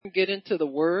Get into the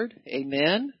word.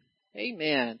 Amen.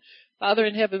 Amen. Father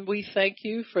in heaven, we thank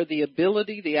you for the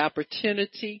ability, the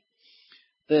opportunity,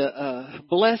 the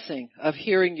blessing of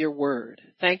hearing your word.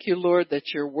 Thank you, Lord,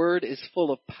 that your word is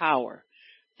full of power.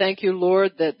 Thank you,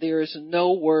 Lord, that there is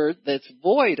no word that's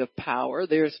void of power.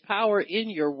 There's power in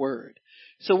your word.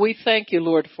 So we thank you,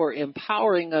 Lord, for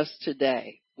empowering us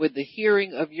today with the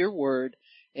hearing of your word.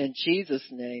 In Jesus'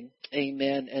 name,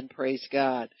 amen and praise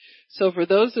God. So for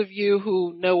those of you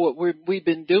who know what we've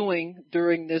been doing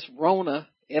during this Rona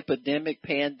epidemic,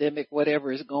 pandemic, whatever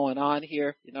is going on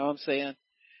here, you know what I'm saying?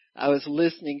 I was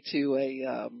listening to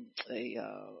a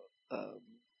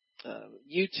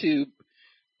YouTube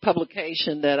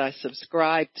publication that I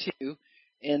subscribe to,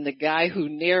 and the guy who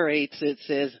narrates it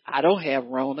says, I don't have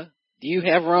Rona. Do you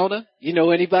have Rona? You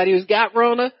know anybody who's got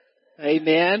Rona?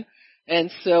 Amen.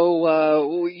 And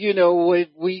so,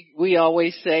 we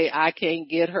always say, I can't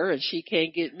get her and she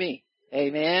can't get me.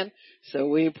 Amen. So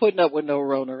we ain't putting up with no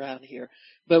Rona around here.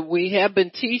 But we have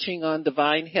been teaching on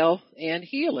divine health and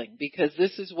healing because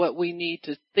this is what we need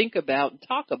to think about and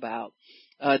talk about,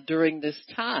 during this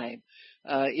time.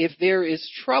 If there is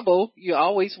trouble, you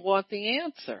always want the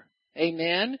answer.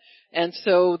 Amen. And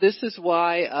so this is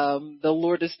why, the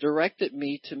Lord has directed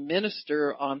me to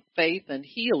minister on faith and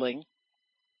healing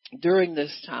during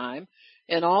this time,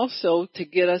 and also to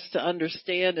get us to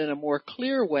understand in a more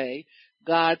clear way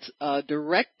God's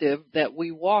directive that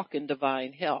we walk in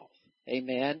divine health.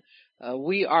 Amen.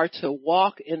 We are to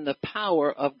walk in the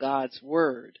power of God's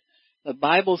word. The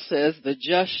Bible says the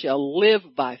just shall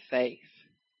live by faith.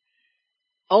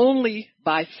 Only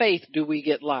by faith do we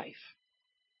get life.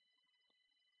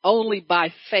 Only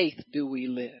by faith do we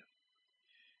live.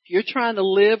 If you're trying to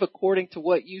live according to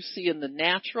what you see in the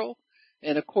natural,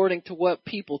 and according to what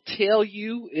people tell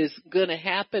you is going to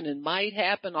happen and might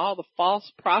happen, all the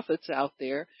false prophets out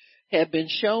there have been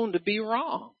shown to be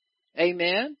wrong.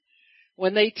 Amen.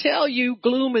 When they tell you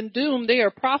gloom and doom, they are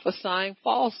prophesying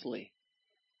falsely.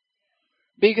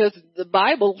 Because the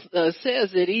Bible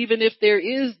says that even if there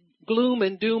is gloom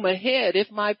and doom ahead, if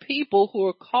my people who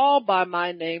are called by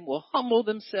my name will humble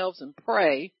themselves and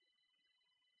pray,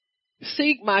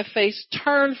 seek my face,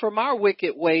 turn from our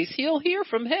wicked ways, he'll hear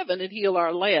from heaven and heal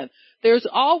our land. There's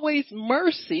always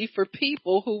mercy for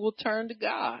people who will turn to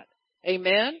God.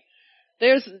 Amen.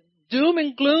 There's doom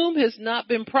and gloom has not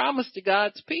been promised to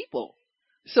God's people.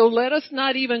 So let us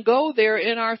not even go there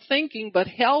in our thinking, but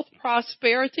health,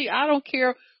 prosperity, I don't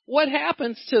care what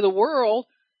happens to the world.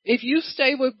 If you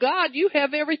stay with God, you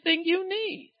have everything you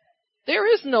need.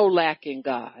 There is no lack in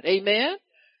God. Amen.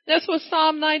 That's what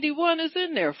Psalm 91 is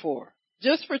in there for,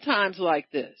 just for times like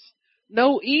this.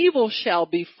 No evil shall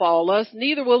befall us,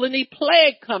 neither will any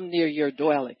plague come near your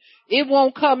dwelling. It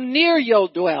won't come near your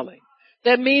dwelling.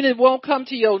 That means it won't come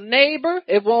to your neighbor.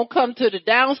 It won't come to the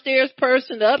downstairs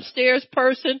person, the upstairs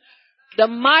person. The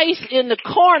mice in the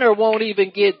corner won't even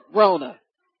get Rona.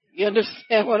 You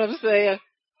understand what I'm saying?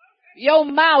 Your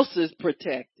mouse is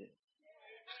protected.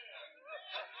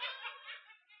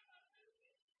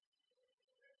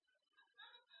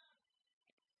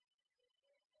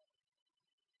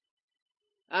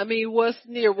 I mean, what's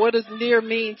near? What does near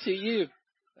mean to you?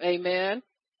 Amen.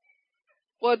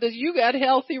 Well, you got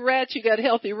healthy rats, you got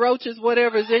healthy roaches,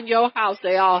 whatever's in your house,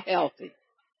 they all healthy.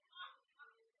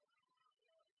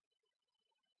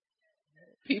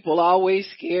 People always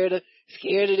scared of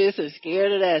this and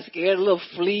scared of that, scared of little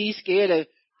fleas, scared of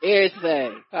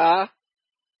everything, huh?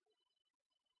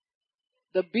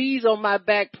 The bees on my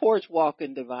back porch walk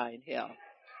in divine health.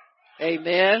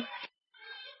 Amen.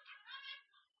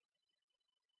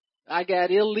 I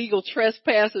got illegal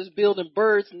trespassers building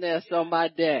birds' nests on my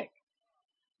deck.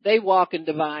 They walk in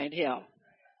divine health.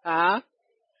 Huh?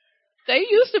 They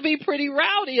used to be pretty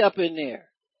rowdy up in there.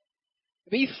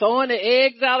 Be throwing the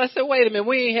eggs out. I said, wait a minute,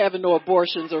 we ain't having no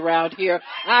abortions around here.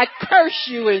 I curse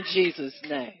you in Jesus'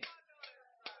 name.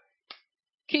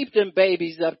 Keep them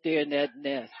babies up there in that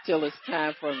nest till it's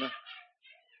time for them.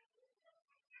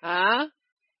 Huh?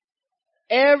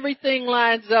 Everything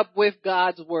lines up with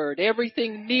God's word.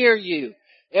 Everything near you.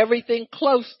 Everything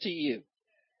close to you.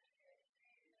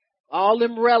 All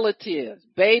them relatives.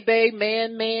 Baby,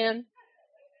 man.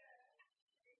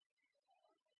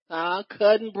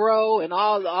 Cousin, bro, and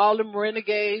all them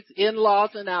renegades,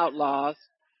 in-laws and outlaws.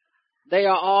 They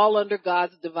are all under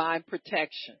God's divine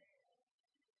protection.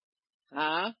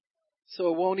 So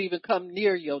it won't even come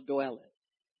near your dwelling.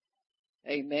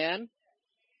 Amen.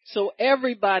 So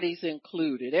everybody's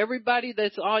included. Everybody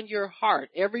that's on your heart.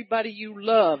 Everybody you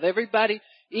love. Everybody,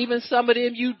 even some of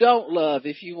them you don't love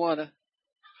if you want to.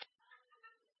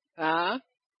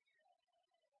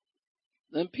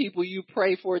 Them people you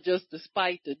pray for just to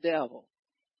spite the devil.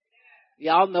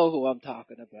 Y'all know who I'm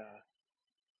talking about.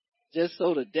 Just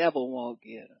so the devil won't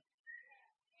get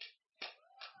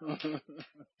them.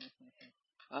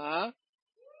 Huh?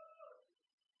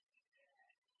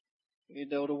 You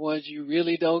know, the ones you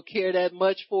really don't care that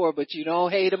much for, but you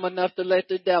don't hate them enough to let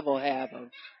the devil have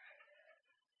them.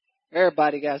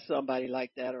 Everybody got somebody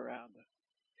like that around them.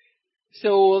 So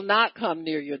it will not come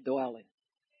near your dwelling.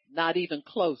 Not even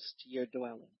close to your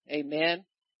dwelling. Amen?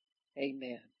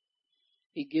 Amen.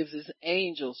 He gives his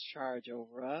angels charge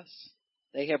over us.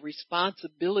 They have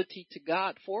responsibility to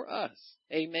God for us.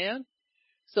 Amen?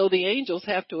 So the angels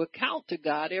have to account to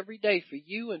God every day for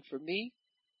you and for me,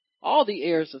 all the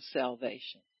heirs of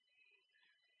salvation.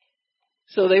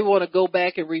 So they want to go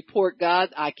back and report, God,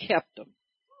 I kept them.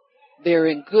 They're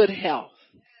in good health.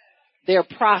 They're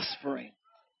prospering.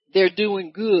 They're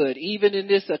doing good, even in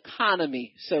this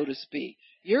economy, so to speak.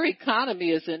 Your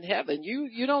economy is in heaven.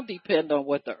 You don't depend on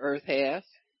what the earth has.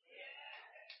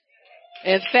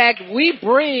 In fact, we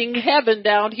bring heaven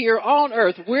down here on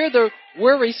earth.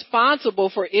 We're responsible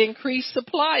for increased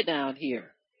supply down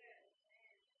here.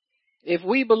 If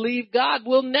we believe God,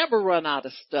 we'll never run out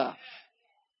of stuff.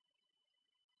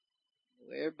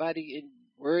 Everybody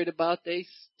worried about their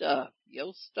stuff.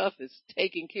 Your stuff is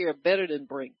taken care of better than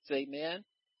Brink's. Amen.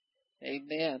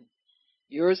 Amen.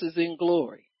 Yours is in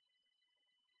glory.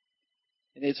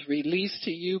 And it's released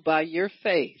to you by your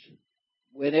faith.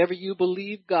 Whenever you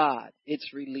believe God,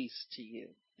 it's released to you.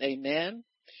 Amen.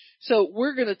 So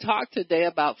we're going to talk today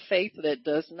about faith that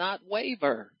does not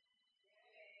waver.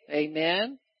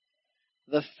 Amen.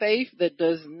 The faith that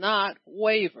does not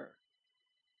waver.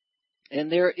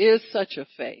 And there is such a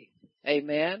faith.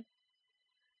 Amen.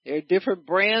 There are different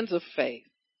brands of faith.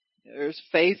 There's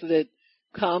faith that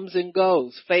comes and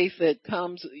goes. Faith that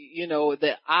comes,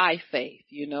 the I faith,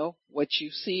 what you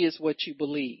see is what you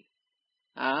believe.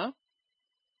 Huh?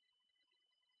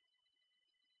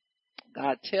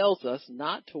 God tells us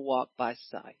not to walk by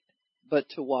sight, but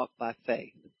to walk by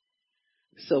faith.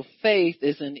 So faith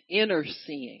is an inner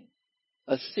seeing,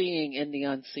 a seeing in the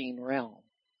unseen realm.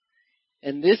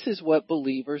 And this is what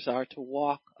believers are to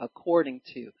walk according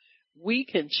to. We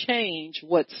can change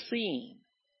what's seen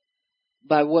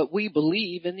by what we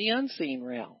believe in the unseen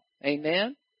realm.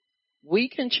 Amen? We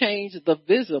can change the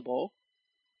visible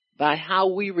by how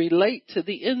we relate to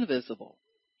the invisible.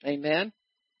 Amen?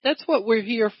 That's what we're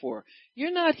here for.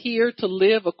 You're not here to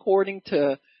live according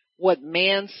to what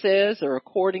man says or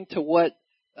according to what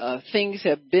things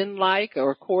have been like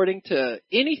or according to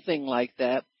anything like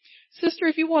that. Sister,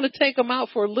 if you want to take them out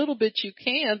for a little bit, you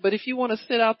can. But if you want to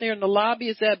sit out there in the lobby,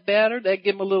 is that better? That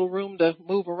give them a little room to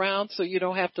move around so you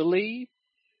don't have to leave?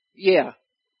 Yeah.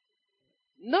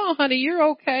 No, honey,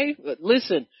 you're okay. But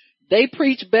listen, they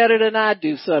preach better than I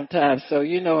do sometimes. So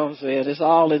you know what I'm saying. It's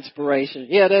all inspiration.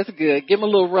 Yeah, that's good. Give them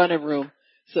a little running room.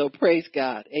 So praise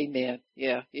God. Amen.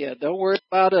 Yeah. Don't worry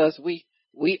about us.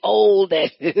 We old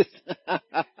at this.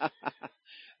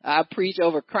 I preach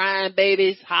over crying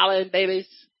babies, hollering babies.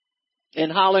 And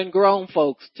hollering grown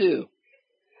folks too.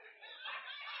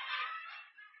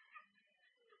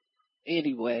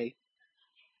 Anyway.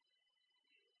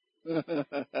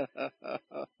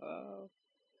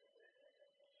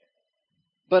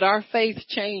 But our faith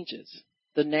changes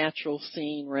the natural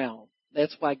seen realm.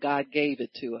 That's why God gave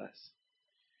it to us.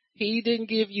 He didn't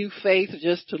give you faith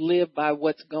just to live by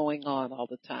what's going on all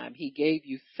the time. He gave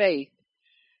you faith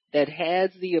that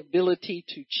has the ability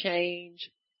to change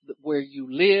where you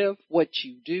live, what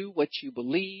you do, what you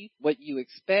believe, what you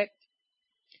expect.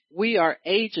 We are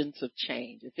agents of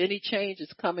change. If any change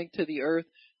is coming to the earth,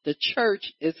 the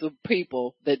church is the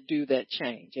people that do that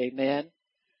change. Amen.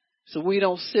 So we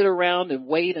don't sit around and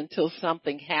wait until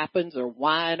something happens or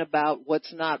whine about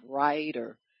what's not right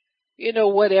or,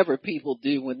 whatever people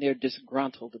do when they're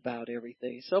disgruntled about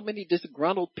everything. So many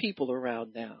disgruntled people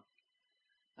around now.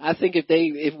 I think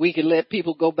if we could let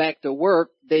people go back to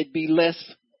work, there'd be less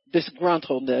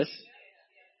disgruntledness.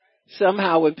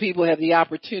 Somehow when people have the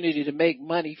opportunity to make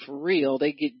money for real,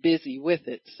 they get busy with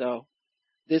it. So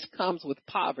this comes with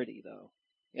poverty though.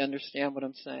 You understand what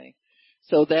I'm saying?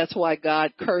 So that's why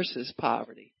God curses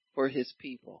poverty for his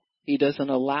people. He doesn't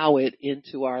allow it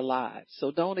into our lives.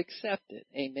 So don't accept it.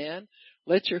 Amen.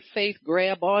 Let your faith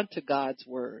grab onto God's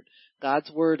word. God's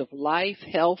word of life,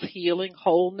 health, healing,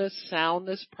 wholeness,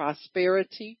 soundness,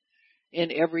 prosperity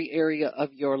in every area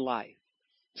of your life.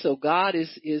 So God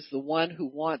is the one who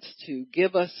wants to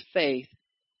give us faith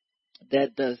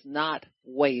that does not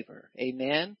waver.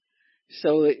 Amen.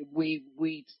 So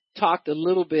we talked a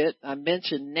little bit. I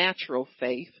mentioned natural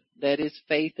faith. That is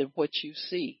faith in what you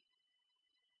see.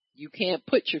 You can't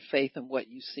put your faith in what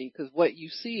you see, because what you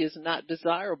see is not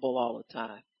desirable all the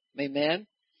time. Amen?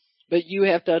 But you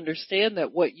have to understand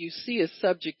that what you see is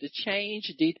subject to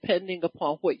change depending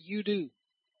upon what you do.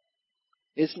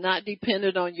 It's not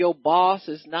dependent on your boss.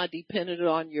 It's not dependent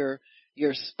on your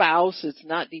spouse. It's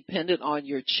not dependent on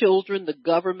your children, the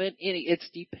government. It's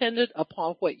dependent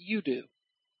upon what you do.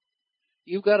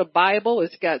 You've got a Bible.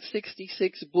 It's got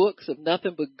 66 books of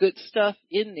nothing but good stuff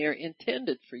in there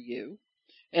intended for you.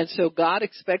 And so God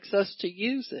expects us to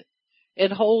use it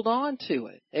and hold on to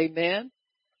it. Amen.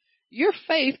 Your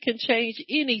faith can change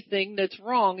anything that's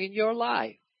wrong in your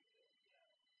life.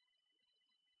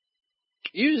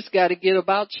 You just got to get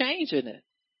about changing it.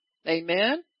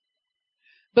 Amen.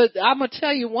 But I'm going to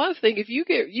tell you one thing. If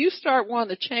you start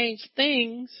wanting to change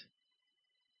things,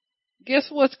 guess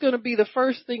what's going to be the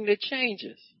first thing that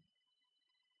changes?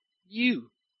 You.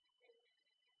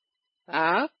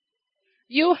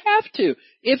 You'll have to.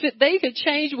 If they could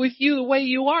change with you the way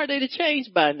you are, they'd have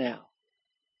changed by now.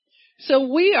 So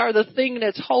we are the thing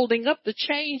that's holding up the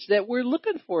change that we're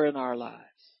looking for in our lives.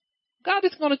 God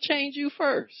is going to change you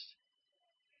first.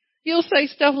 You'll say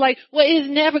stuff like, well, it's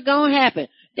never going to happen.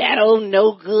 That old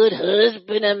no good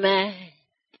husband of mine.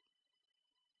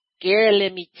 Girl,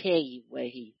 let me tell you what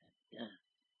he's done.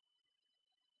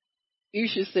 You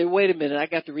should say, wait a minute, I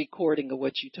got the recording of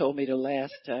what you told me the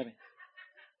last time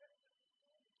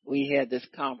we had this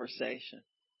conversation.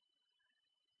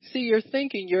 See, your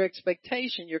thinking, your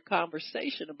expectation, your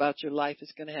conversation about your life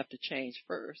is going to have to change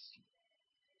first.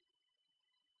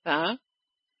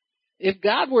 If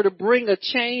God were to bring a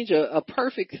change, a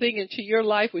perfect thing into your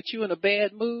life with you in a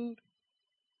bad mood,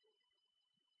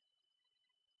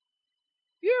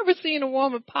 you ever seen a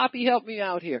woman, Poppy, help me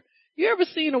out here. You ever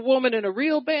seen a woman in a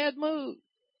real bad mood?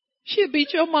 She'd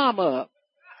beat your mama up.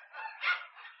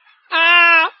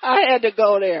 I had to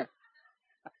go there.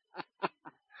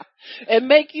 And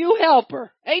make you help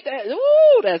her. Ain't that,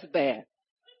 ooh, that's bad.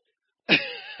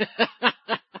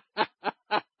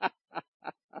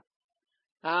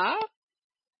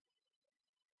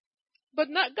 But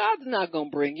God's not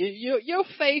going to bring you. Your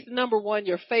faith, number one,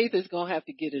 your faith is going to have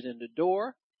to get it in the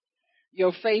door.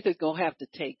 Your faith is going to have to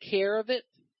take care of it.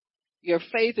 Your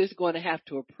faith is going to have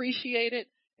to appreciate it.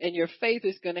 And your faith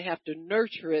is going to have to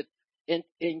nurture it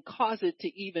and cause it to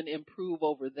even improve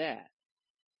over that.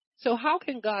 So how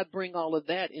can God bring all of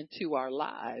that into our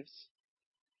lives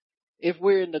if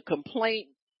we're in the complaint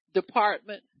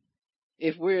department,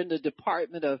 if we're in the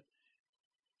department of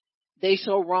they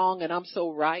so wrong and I'm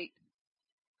so right?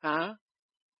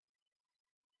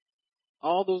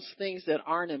 All those things that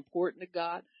aren't important to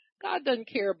God. God doesn't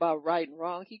care about right and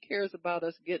wrong. He cares about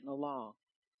us getting along.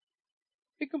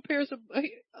 He compares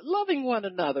loving one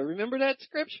another. Remember that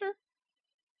scripture?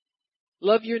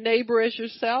 Love your neighbor as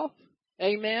yourself.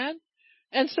 Amen.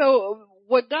 And so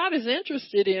what God is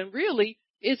interested in really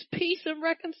is peace and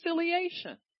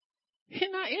reconciliation. He's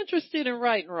not interested in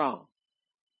right and wrong.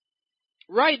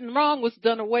 Right and wrong was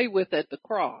done away with at the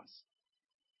cross.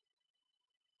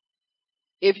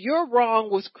 If your wrong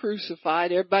was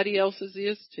crucified, everybody else's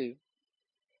is too.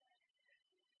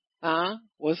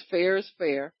 What's fair is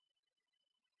fair.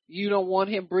 You don't want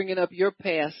him bringing up your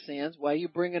past sins while you're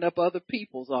bringing up other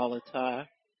people's all the time.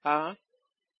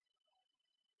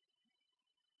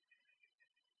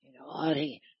 You know,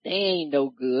 they ain't no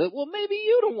good. Well, maybe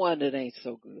you the one that ain't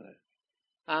so good.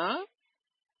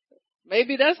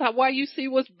 Maybe that's why you see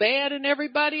what's bad in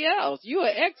everybody else. You're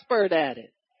an expert at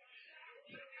it.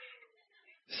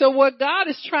 So what God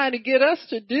is trying to get us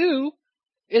to do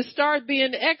is start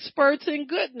being experts in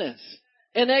goodness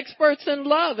and experts in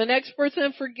love and experts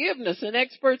in forgiveness and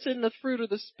experts in the fruit of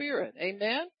the Spirit.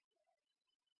 Amen.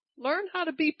 Learn how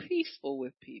to be peaceful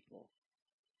with people.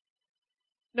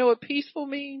 Know what peaceful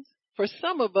means? For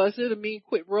some of us, it'll mean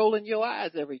quit rolling your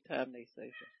eyes every time they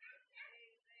say so.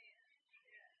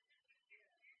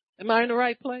 Am I in the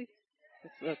right place?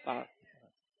 Let's talk.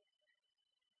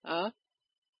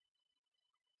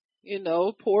 You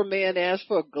know, poor man asked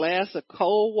for a glass of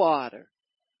cold water.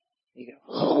 You go,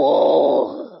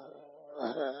 oh.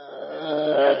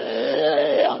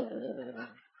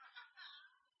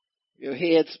 Your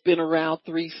head spin around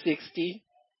 360.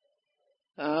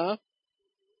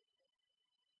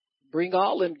 Bring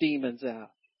all them demons out.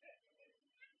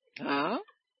 Well,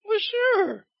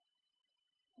 sure.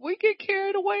 We get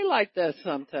carried away like that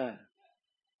sometimes.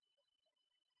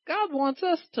 God wants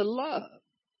us to love.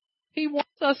 He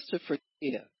wants us to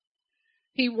forgive.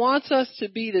 He wants us to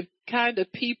be the kind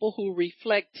of people who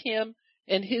reflect Him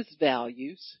and His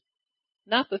values,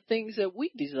 not the things that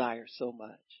we desire so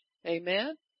much.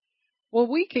 Amen? When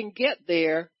we can get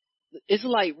there, it's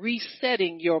like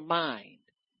resetting your mind.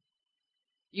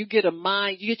 You get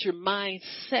your mind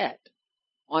set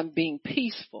on being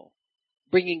peaceful,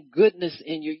 bringing goodness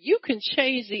in you. You can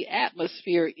change the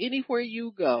atmosphere anywhere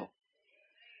you go.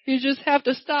 You just have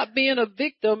to stop being a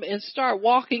victim and start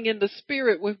walking in the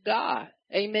Spirit with God.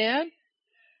 Amen.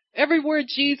 Everywhere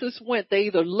Jesus went, they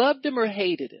either loved him or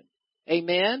hated him.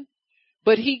 Amen.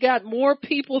 But he got more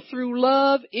people through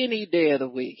love any day of the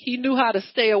week. He knew how to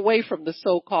stay away from the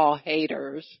so-called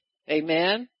haters.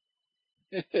 Amen.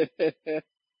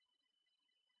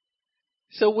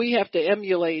 So we have to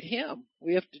emulate him.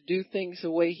 We have to do things the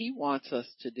way he wants us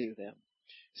to do them.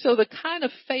 So the kind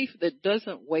of faith that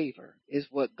doesn't waver is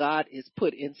what God has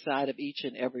put inside of each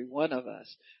and every one of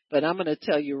us. But I'm going to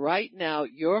tell you right now,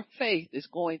 your faith is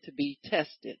going to be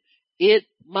tested. It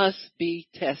must be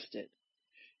tested.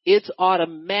 It's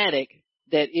automatic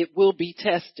that it will be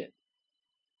tested.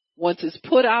 Once it's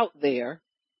put out there,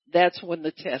 that's when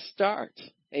the test starts.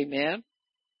 Amen.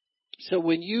 So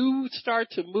when you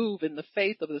start to move in the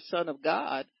faith of the Son of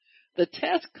God, the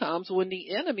test comes when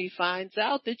the enemy finds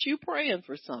out that you're praying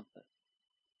for something.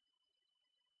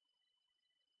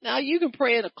 Now you can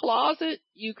pray in a closet,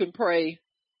 you can pray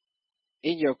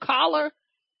in your collar,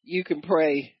 you can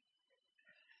pray.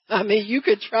 You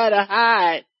can try to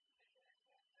hide.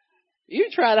 You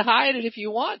can try to hide it if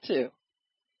you want to.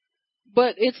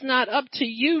 But it's not up to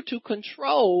you to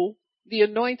control the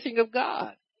anointing of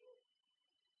God.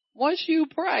 Once you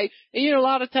pray, and a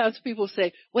lot of times people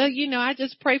say, well, I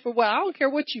just pray for what? I don't care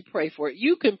what you pray for.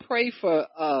 You can pray for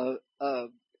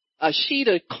a sheet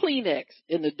of Kleenex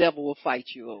and the devil will fight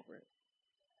you over it.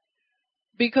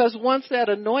 Because once that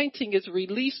anointing is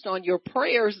released on your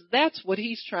prayers, that's what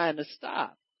he's trying to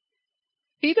stop.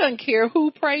 He doesn't care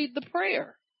who prayed the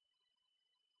prayer.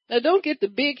 Now don't get the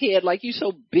big head like you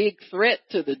so big threat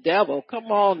to the devil. Come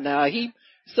on now.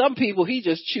 Some people, he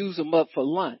just chews them up for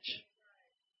lunch.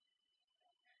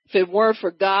 If it weren't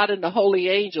for God and the holy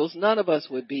angels, none of us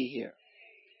would be here.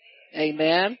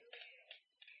 Amen.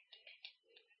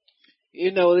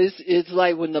 It's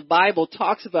like when the Bible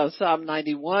talks about Psalm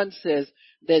 91 says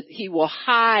that he will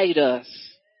hide us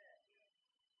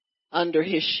under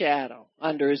his shadow,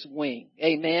 under his wing.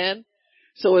 Amen.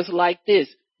 So it's like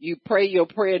this. You pray your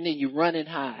prayer and then you run and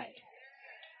hide.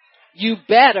 You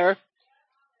better,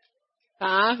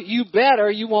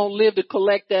 you won't live to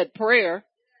collect that prayer.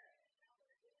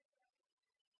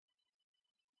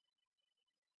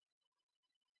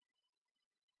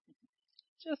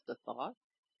 Just a thought.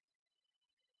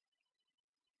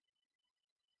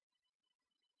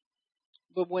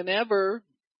 But whenever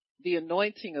the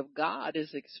anointing of God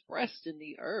is expressed in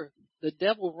the earth, the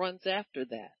devil runs after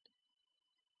that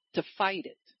to fight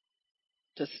it,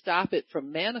 to stop it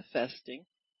from manifesting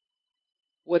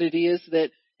what it is that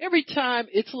every time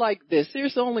it's like this.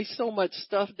 There's only so much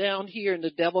stuff down here and the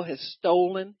devil has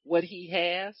stolen what he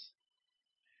has.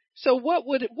 So what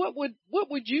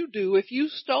would you do if you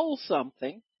stole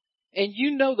something and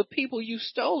the people you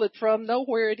stole it from know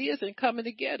where it is and coming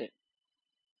to get it?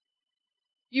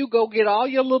 You go get all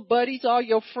your little buddies, all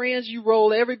your friends, you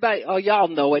roll everybody. Oh, y'all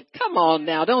know it. Come on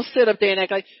now. Don't sit up there and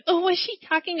act like, oh, what's she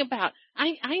talking about?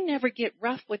 I never get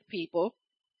rough with people.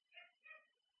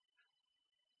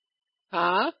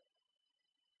 Huh?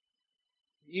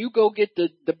 You go get the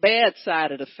bad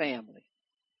side of the family.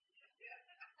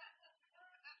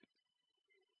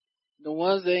 The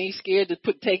ones that ain't scared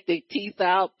to take their teeth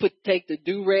out, take the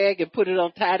do-rag and put it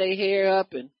on, tie their hair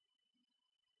up and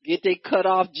get their cut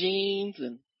off jeans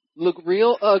and look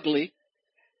real ugly.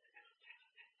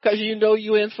 Cause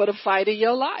you in for the fight of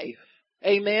your life.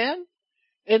 Amen.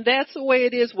 And that's the way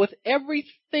it is with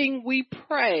everything we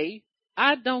pray.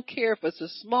 I don't care if it's a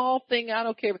small thing. I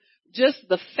don't care. Just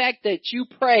the fact that you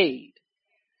prayed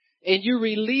and you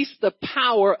release the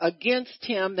power against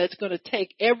him that's going to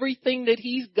take everything that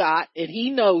he's got and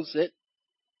he knows it.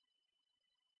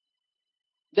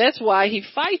 That's why he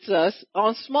fights us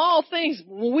on small things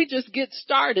when we just get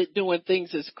started doing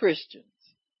things as Christians.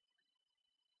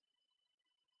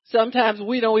 Sometimes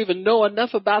we don't even know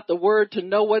enough about the word to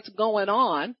know what's going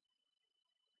on.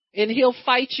 And he'll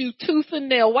fight you tooth and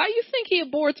nail. Why do you think he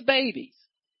aborts babies?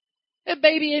 That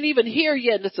baby ain't even here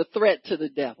yet and it's a threat to the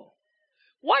devil.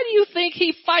 Why do you think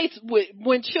he fights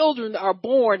when children are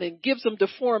born and gives them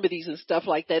deformities and stuff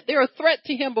like that? They're a threat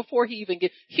to him before he even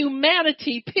gets.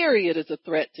 Humanity, period, is a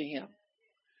threat to him.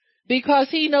 Because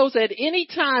he knows at any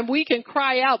time we can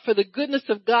cry out for the goodness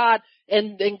of God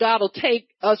and God will take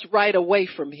us right away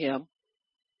from him.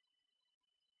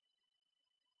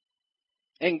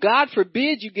 And God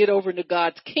forbid you get over into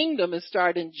God's kingdom and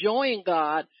start enjoying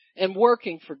God and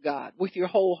working for God with your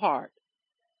whole heart.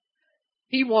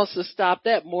 He wants to stop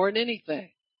that more than anything.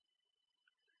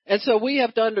 And so we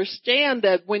have to understand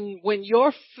that when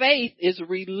your faith is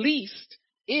released,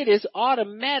 it is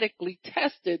automatically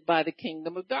tested by the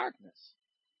kingdom of darkness.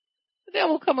 The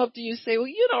devil will come up to you and say, well,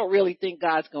 you don't really think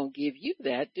God's going to give you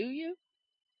that, do you?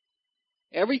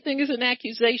 Everything is an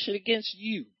accusation against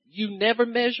you. You never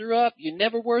measure up. You're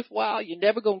never worthwhile. You're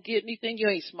never going to get anything. You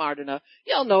ain't smart enough.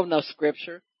 You don't know enough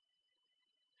scripture.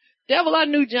 Devil, I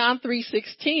knew John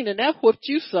 3:16, and that whooped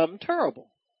you something terrible.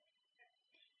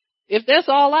 If that's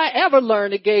all I ever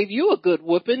learned, it gave you a good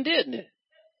whooping, didn't it?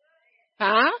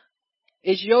 Huh?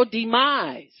 It's your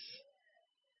demise.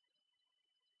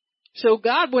 So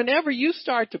God, whenever you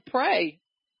start to pray,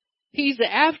 He's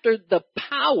after the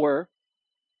power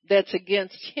that's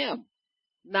against Him,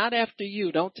 not after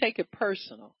you. Don't take it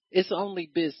personal. It's only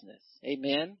business.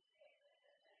 Amen.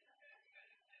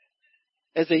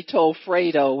 As they told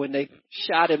Fredo when they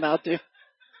shot him out there.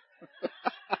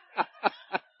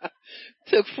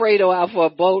 Took Fredo out for a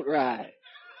boat ride.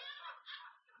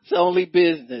 It's only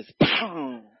business.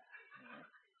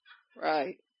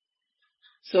 Right.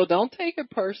 So don't take it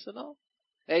personal.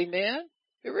 Amen.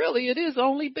 It is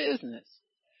only business.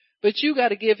 But you got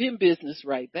to give Him business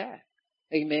right back.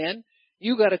 Amen.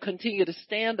 You got to continue to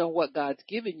stand on what God's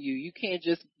given you. You can't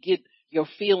just get your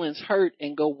feelings hurt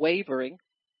and go wavering.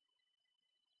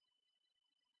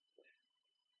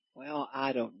 Well,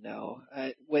 I don't know.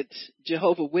 What's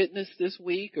Jehovah Witness this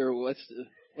week, or what's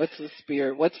the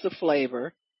spirit? What's the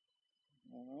flavor?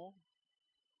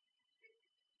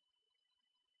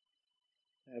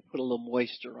 I put a little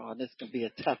moisture on. This can be a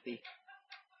toughie.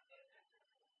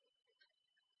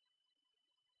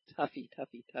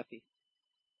 Toughie.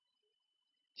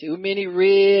 Too many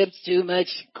ribs, too much.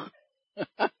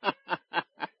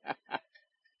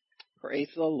 Praise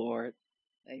the Lord.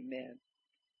 Amen.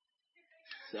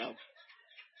 So,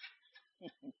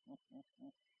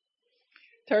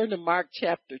 turn to Mark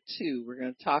chapter 2. We're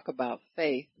going to talk about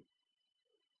faith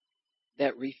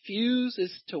that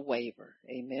refuses to waver.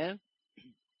 Amen.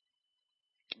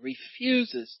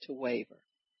 Refuses to waver.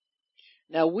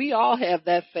 Now, we all have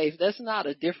that faith. That's not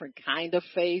a different kind of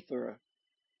faith or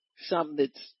something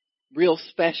that's real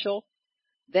special.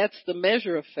 That's the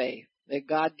measure of faith that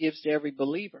God gives to every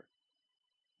believer.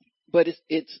 But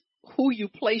it's who you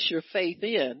place your faith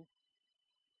in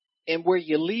and where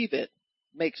you leave it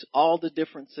makes all the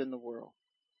difference in the world.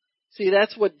 See,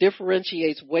 that's what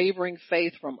differentiates wavering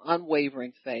faith from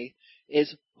unwavering faith,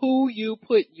 is who you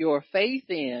put your faith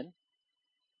in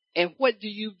and what do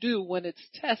you do when it's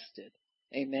tested.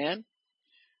 Amen.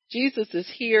 Jesus is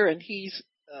here and He's,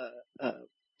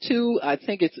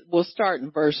 we'll start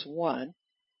in verse 1.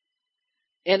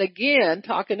 And again,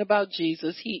 talking about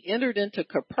Jesus, He entered into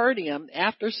Capernaum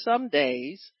after some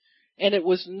days, and it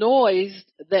was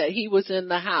noised that He was in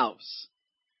the house.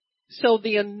 So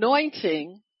the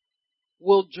anointing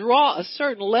will draw a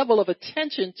certain level of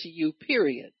attention to you,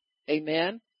 period.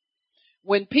 Amen.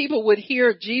 When people would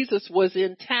hear Jesus was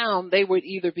in town, they would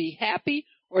either be happy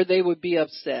or they would be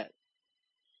upset.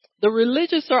 The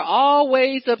religious are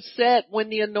always upset when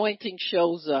the anointing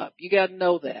shows up. You got to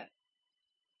know that.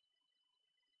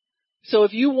 So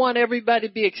if you want everybody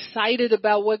to be excited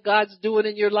about what God's doing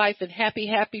in your life and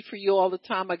happy for you all the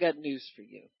time, I got news for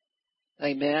you.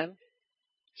 Amen.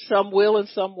 Some will and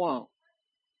some won't.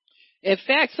 In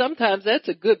fact, sometimes that's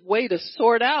a good way to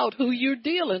sort out who you're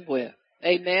dealing with.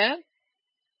 Amen.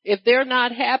 If they're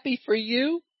not happy for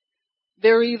you,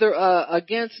 they're either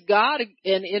against God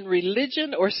and in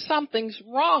religion, or something's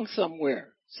wrong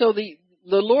somewhere. So the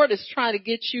Lord is trying to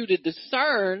get you to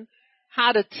discern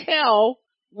how to tell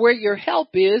where your help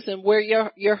is and where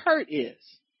your hurt is.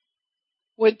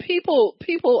 When people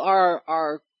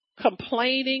are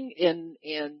complaining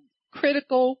and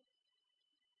critical,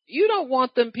 you don't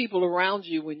want them people around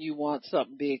you when you want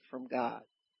something big from God.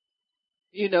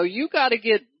 You know, you got to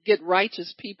get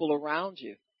righteous people around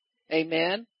you.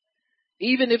 Amen.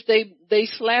 Even if they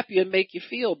slap you and make you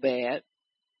feel bad,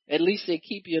 at least they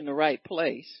keep you in the right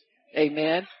place.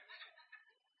 Amen.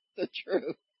 The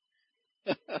truth.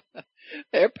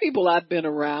 There are people I've been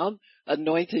around,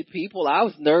 anointed people. I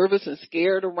was nervous and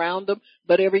scared around them,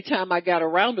 but every time I got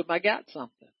around them, I got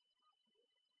something.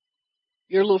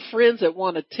 Your little friends that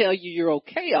want to tell you you're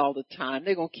okay all the time,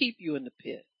 they're going to keep you in the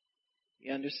pit.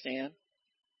 You understand?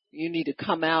 You need to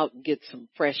come out and get some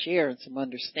fresh air and some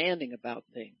understanding about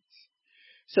things.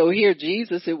 So here,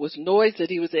 Jesus, it was noise that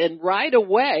He was in. Right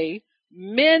away,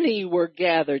 many were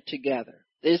gathered together.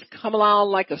 They just come along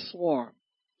like a swarm.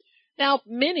 Now,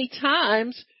 many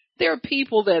times There are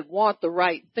people that want the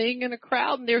right thing in a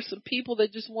crowd, and there's some people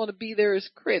that just want to be there as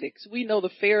critics. We know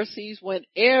the Pharisees went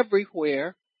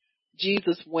everywhere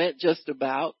Jesus went, just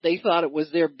about. They thought it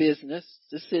was their business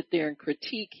to sit there and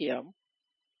critique him.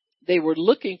 They were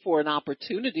looking for an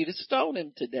opportunity to stone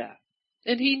him to death.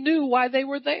 And he knew why they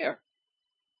were there.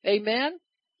 Amen?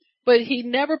 But he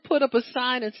never put up a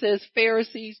sign and says,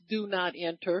 Pharisees, do not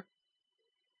enter.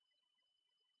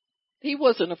 He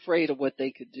wasn't afraid of what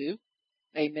they could do.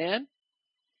 Amen?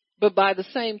 But by the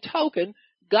same token,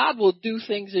 God will do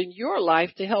things in your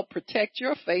life to help protect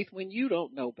your faith when you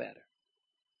don't know better.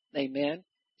 Amen?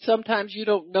 Sometimes you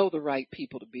don't know the right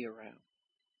people to be around.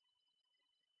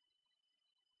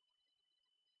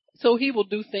 So he will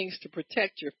do things to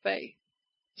protect your faith,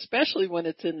 especially when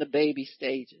it's in the baby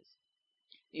stages.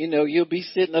 You know, you'll be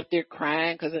sitting up there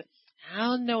crying because, I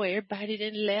don't know, everybody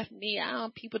done left me.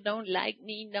 People don't like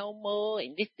me no more.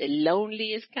 And it's the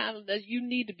loneliest kind of, you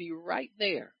need to be right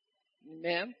there.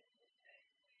 Amen.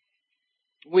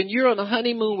 When you're on a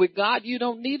honeymoon with God, you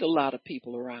don't need a lot of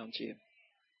people around you.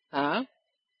 Huh?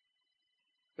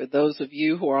 For those of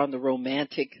you who are on the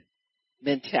romantic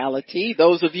mentality,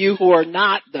 those of you who are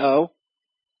not, though,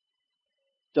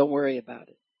 don't worry about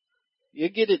it. You'll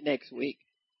get it next week.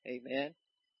 Amen.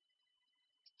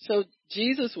 So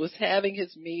Jesus was having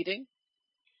his meeting.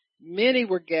 Many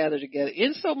were gathered together,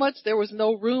 insomuch there was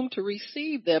no room to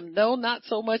receive them. No, not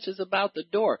so much as about the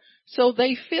door. So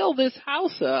they filled this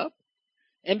house up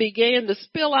and began to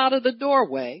spill out of the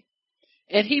doorway.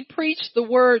 And he preached the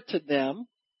word to them.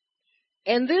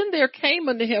 And then there came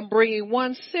unto him bringing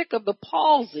one sick of the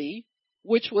palsy,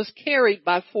 which was carried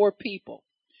by 4 people.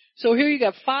 So here you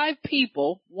got 5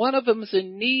 people. One of them is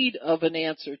in need of an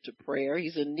answer to prayer.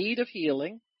 He's in need of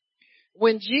healing.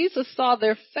 When Jesus saw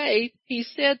their faith, he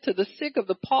said to the sick of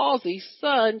the palsy,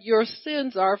 Son, your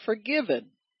sins are forgiven.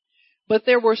 But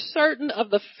there were certain of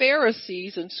the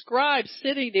Pharisees and scribes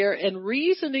sitting there and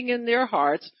reasoning in their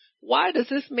hearts, why does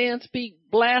this man speak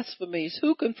blasphemies?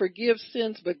 Who can forgive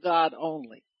sins but God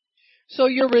only? So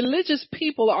your religious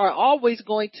people are always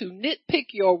going to nitpick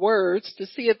your words to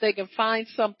see if they can find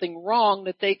something wrong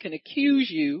that they can accuse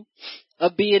you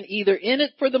of being either in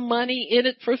it for the money, in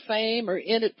it for fame, or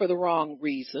in it for the wrong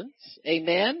reasons.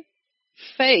 Amen?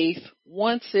 Faith,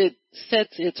 once it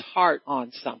sets its heart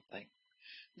on something.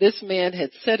 This man had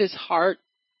set his heart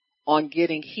on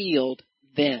getting healed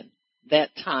then, that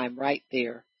time right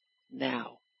there,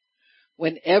 now.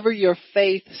 Whenever your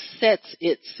faith sets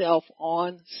itself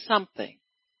on something.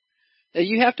 Now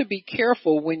you have to be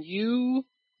careful when you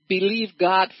believe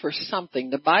God for something.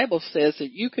 The Bible says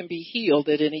that you can be healed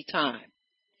at any time.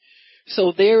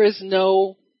 So there is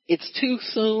no, it's too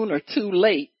soon or too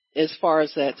late as far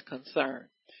as that's concerned.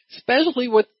 Especially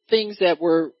with things that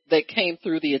came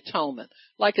through the atonement,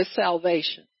 like a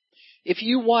salvation. If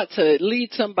you want to lead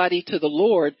somebody to the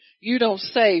Lord, you don't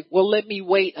say, well, let me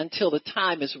wait until the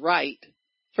time is right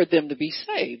for them to be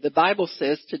saved. The Bible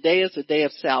says today is the day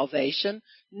of salvation.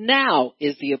 Now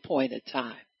is the appointed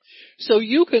time. So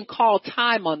you can call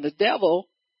time on the devil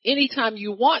anytime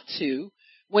you want to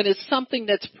when it's something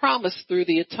that's promised through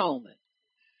the atonement.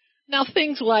 Now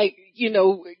things like,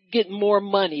 getting more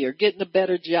money or getting a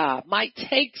better job might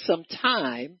take some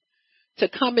time to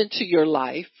come into your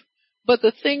life. But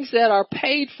the things that are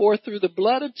paid for through the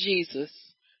blood of Jesus,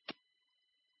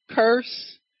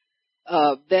 curse,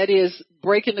 that is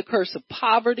breaking the curse of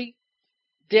poverty,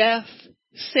 death,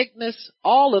 sickness,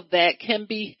 all of that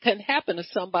can happen to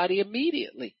somebody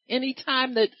immediately.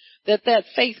 Anytime that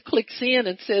faith clicks in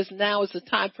and says, now is the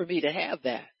time for me to have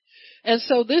that. And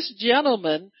so this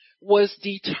gentleman was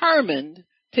determined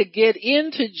to get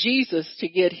into Jesus to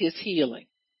get his healing.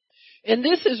 And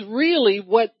this is really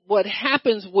what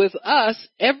happens with us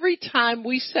every time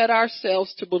we set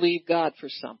ourselves to believe God for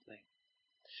something.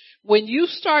 When you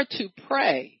start to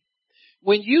pray,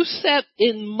 when you set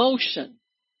in motion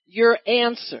your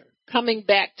answer coming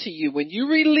back to you, when you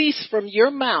release from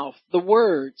your mouth the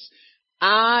words,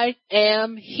 I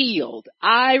am healed.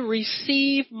 I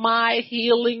receive my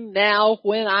healing now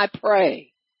when I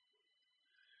pray.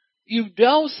 You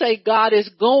don't say God is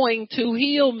going to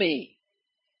heal me.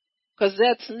 Because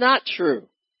that's not true.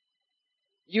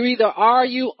 You either are or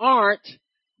you aren't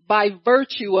by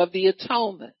virtue of the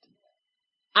atonement.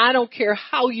 I don't care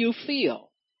how you feel.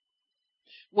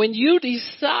 When you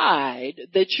decide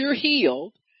that you're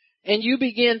healed and you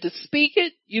begin to speak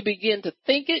it, you begin to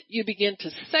think it, you begin to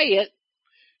say it,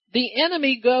 the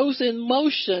enemy goes in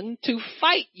motion to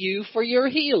fight you for your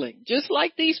healing. Just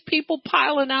like these people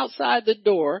piling outside the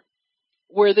door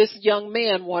where this young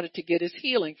man wanted to get his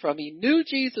healing from. He knew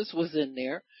Jesus was in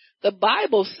there. The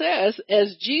Bible says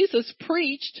as Jesus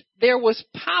preached, there was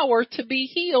power to be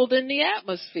healed in the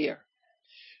atmosphere.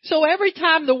 So every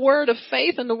time the word of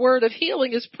faith and the word of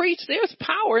healing is preached, there's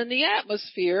power in the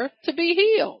atmosphere to be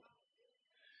healed.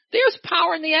 There's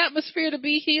power in the atmosphere to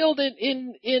be healed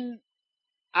in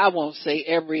I won't say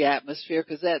every atmosphere,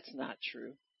 because that's not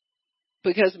true.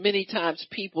 Because many times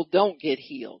people don't get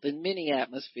healed in many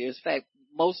atmospheres. In fact,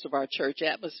 most of our church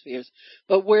atmospheres.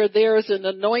 But where there is an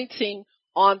anointing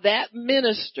on that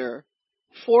minister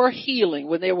for healing,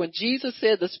 when Jesus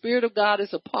said, the Spirit of God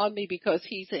is upon me because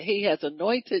he has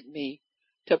anointed me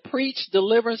to preach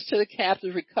deliverance to the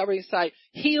captives, recovering sight,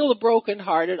 heal the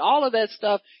brokenhearted, all of that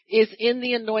stuff is in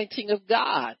the anointing of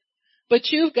God. But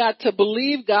you've got to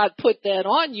believe God put that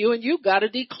on you, and you've got to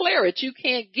declare it. You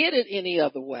can't get it any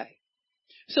other way.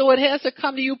 So it has to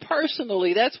come to you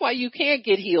personally. That's why you can't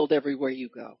get healed everywhere you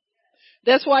go.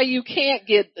 That's why you can't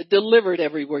get delivered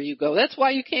everywhere you go. That's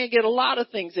why you can't get a lot of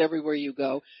things everywhere you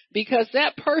go, because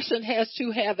that person has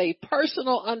to have a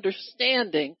personal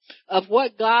understanding of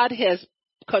what God has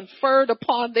conferred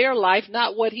upon their life,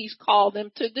 not what he's called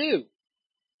them to do.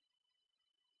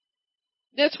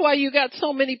 That's why you got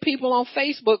so many people on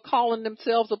Facebook calling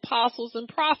themselves apostles and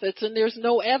prophets, and there's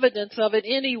no evidence of it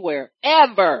anywhere,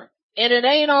 ever. And it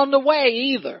ain't on the way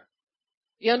either.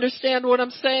 You understand what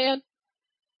I'm saying?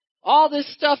 All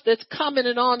this stuff that's coming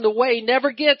and on the way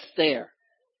never gets there.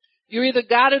 You either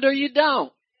got it or you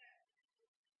don't.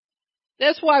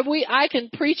 That's why I can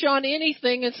preach on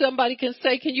anything and somebody can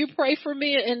say, can you pray for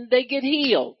me? And they get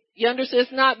healed. You understand?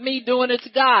 It's not me doing it,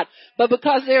 it's God. But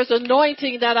because there's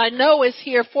anointing that I know is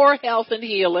here for health and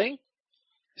healing,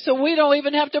 so we don't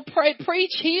even have to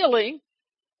preach healing.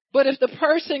 But if the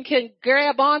person can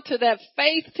grab onto that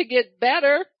faith to get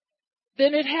better,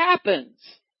 then it happens.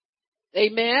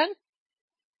 Amen?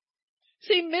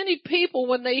 See, many people,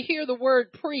 when they hear the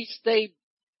word preached, they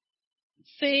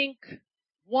think,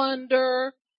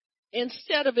 wonder,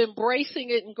 instead of embracing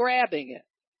it and grabbing it.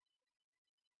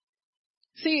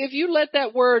 See, if you let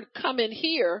that word come in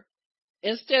here,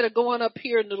 instead of going up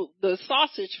here in the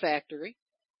sausage factory,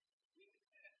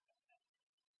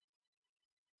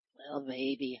 well,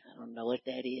 maybe, I don't know what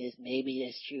that is, maybe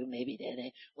that's true, maybe that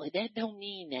ain't. Well, that don't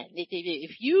mean that.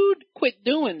 If you quit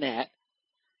doing that,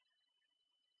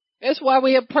 that's why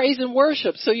we have praise and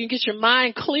worship, so you can get your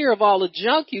mind clear of all the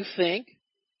junk you think,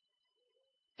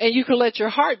 and you can let your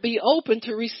heart be open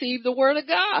to receive the word of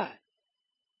God.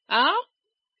 Huh?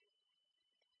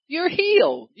 You're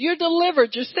healed. You're delivered.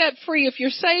 You're set free. If you're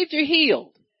saved, you're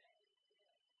healed.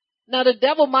 Now the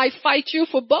devil might fight you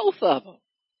for both of them.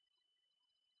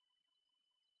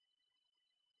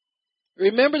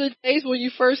 Remember the days when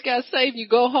you first got saved, you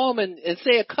go home and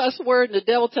say a cuss word and the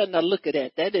devil tells you, now look at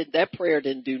that. That prayer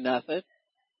didn't do nothing.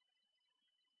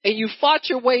 And you fought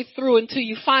your way through until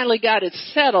you finally got it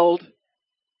settled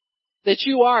that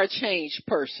you are a changed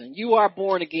person. You are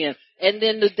born again. And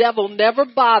then the devil never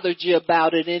bothered you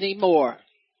about it anymore.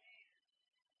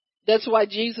 That's why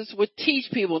Jesus would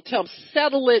teach people and tell them,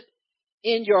 settle it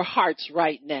in your hearts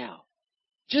right now.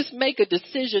 Just make a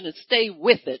decision and stay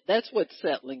with it. That's what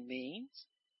settling means.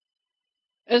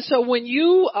 And so when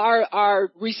you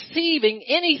are receiving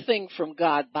anything from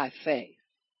God by faith,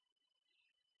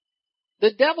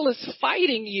 the devil is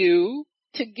fighting you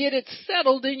to get it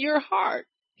settled in your heart.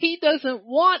 He doesn't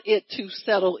want it to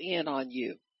settle in on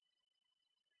you.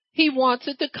 He wants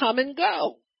it to come and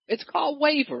go. It's called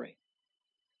wavering.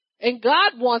 And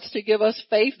God wants to give us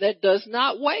faith that does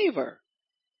not waver.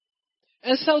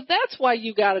 And so that's why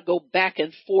you got to go back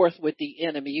and forth with the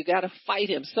enemy. You got to fight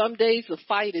him. Some days the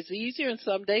fight is easier and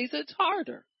some days it's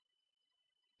harder.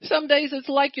 Some days it's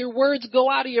like your words go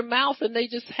out of your mouth and they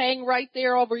just hang right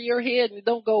there over your head and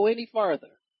don't go any farther.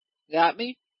 Got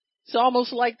me? It's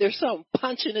almost like there's something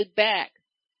punching it back,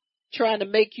 trying to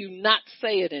make you not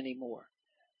say it anymore.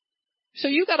 So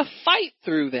you got to fight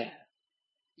through that.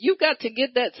 You got to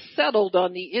get that settled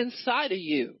on the inside of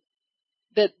you.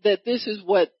 That this is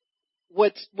what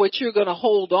you're going to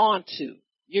hold on to.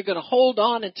 You're going to hold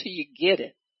on until you get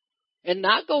it. And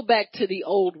not go back to the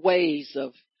old ways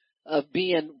of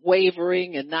being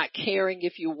wavering and not caring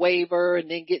if you waver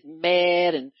and then getting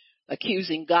mad and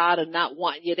accusing God of not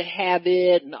wanting you to have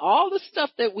it and all the stuff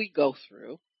that we go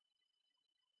through.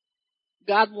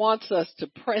 God wants us to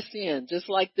press in just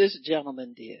like this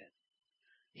gentleman did.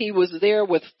 He was there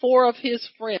with 4 of his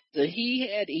friends and he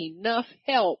had enough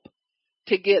help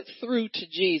to get through to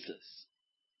Jesus.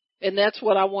 And that's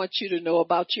what I want you to know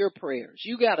about your prayers.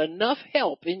 You got enough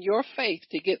help in your faith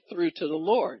to get through to the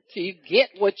Lord till you get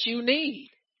what you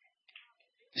need.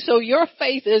 So your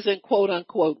faith isn't quote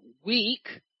unquote weak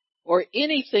or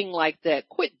anything like that.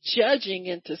 Quit judging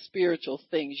into spiritual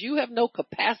things. You have no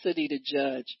capacity to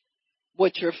judge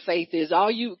what your faith is.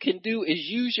 All you can do is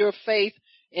use your faith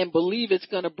and believe it's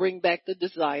going to bring back the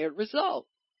desired result.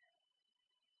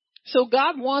 So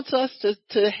God wants us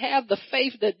to have the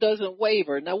faith that doesn't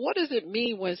waver. Now, what does it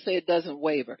mean when it says it doesn't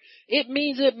waver? It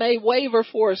means it may waver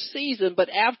for a season, but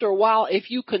after a while,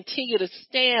 if you continue to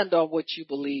stand on what you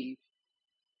believe,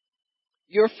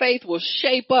 your faith will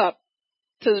shape up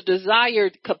to the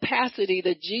desired capacity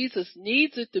that Jesus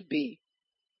needs it to be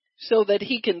so that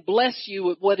he can bless you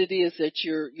with what it is that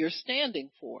you're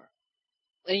standing for.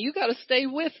 And you got to stay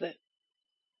with it.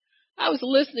 I was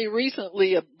listening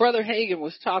recently, Brother Hagin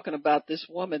was talking about this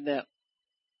woman that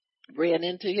ran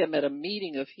into him at a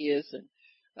meeting of his,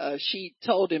 and she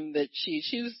told him that she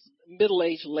was a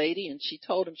middle-aged lady, and she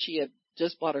told him she had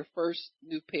just bought her first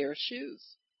new pair of shoes.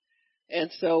 And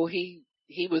so he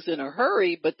was in a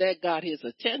hurry, but that got his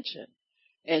attention.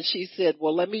 And she said,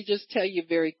 well, let me just tell you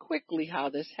very quickly how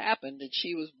this happened. And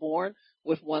she was born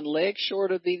with one leg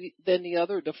shorter than the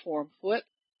other, a deformed foot.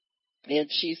 And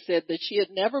she said that she had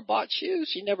never bought shoes.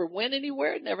 She never went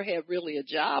anywhere, never had really a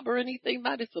job or anything.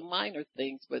 Might have some minor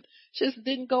things, but she just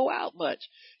didn't go out much.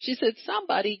 She said,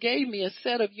 somebody gave me a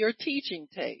set of your teaching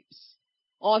tapes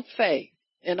on faith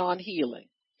and on healing.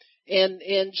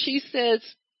 And she says,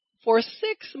 for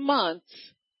 6 months,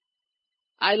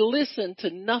 I listened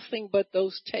to nothing but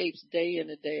those tapes day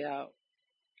in and day out.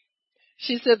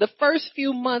 She said, the first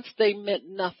few months, they meant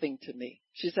nothing to me.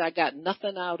 She said, I got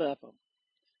nothing out of them.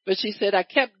 But she said, I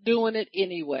kept doing it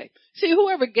anyway. See,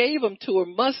 whoever gave them to her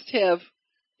must have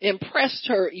impressed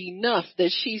her enough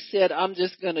that she said, I'm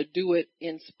just going to do it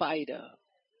in spite of.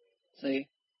 See?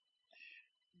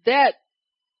 That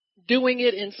doing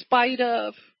it in spite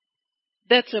of,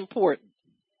 that's important.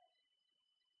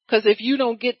 Because if you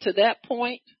don't get to that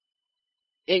point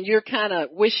and you're kind of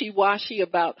wishy-washy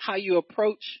about how you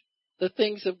approach the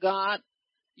things of God,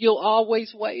 you'll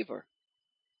always waver.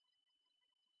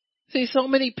 See, so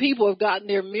many people have gotten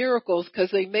their miracles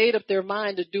because they made up their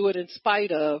mind to do it in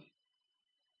spite of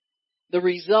the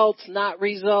results, not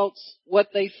results, what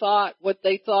they thought,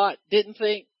 didn't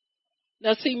think.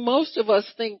 Now, see, most of us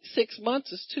think 6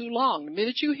 months is too long. The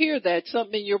minute you hear that,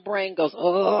 something in your brain goes,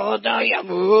 oh, no, you're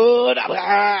good.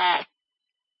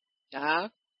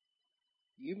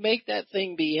 You make that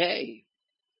thing behave.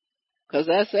 Because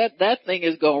that thing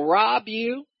is going to rob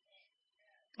you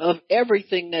of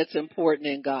everything that's important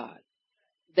in God.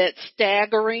 That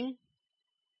staggering,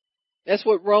 that's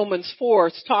what Romans 4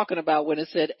 is talking about when it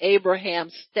said Abraham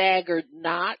staggered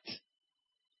not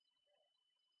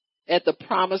at the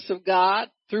promise of God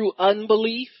through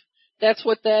unbelief. That's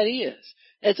what that is.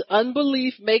 It's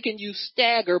unbelief making you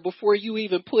stagger before you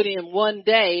even put in 1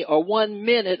 day or 1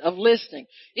 minute of listening.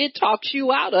 It talks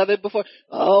you out of it before,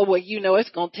 oh, well, it's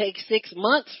going to take 6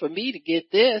 months for me to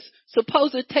get this.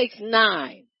 Suppose it takes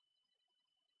 9.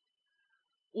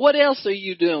 What else are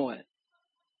you doing?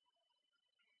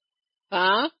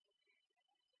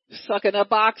 Sucking up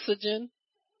oxygen.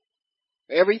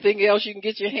 Everything else you can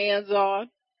get your hands on.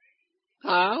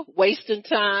 Wasting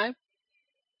time.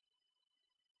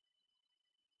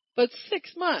 But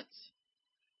 6 months.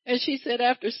 And she said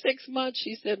after 6 months,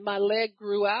 she said, my leg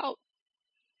grew out.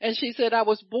 And she said, I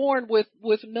was born with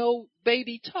no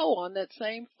baby toe on that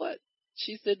same foot.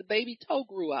 She said the baby toe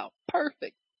grew out.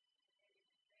 Perfect.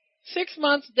 6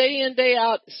 months, day in, day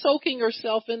out, soaking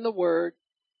herself in the word.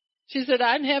 She said,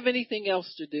 I didn't have anything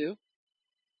else to do.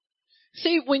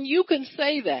 See, when you can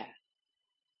say that,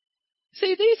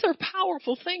 see, these are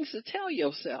powerful things to tell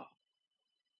yourself.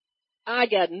 I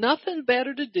got nothing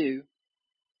better to do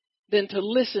than to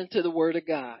listen to the word of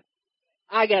God.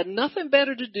 I got nothing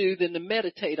better to do than to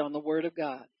meditate on the word of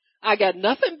God. I got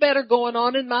nothing better going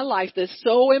on in my life that's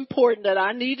so important that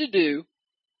I need to do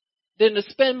than to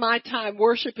spend my time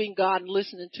worshiping God and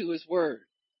listening to his word.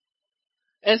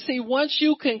 And see, once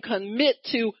you can commit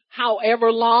to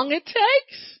however long it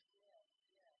takes,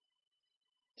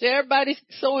 see, everybody's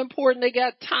so important they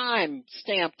got time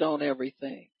stamped on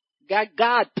everything. Got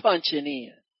God punching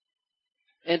in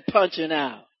and punching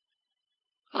out.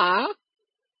 Oh,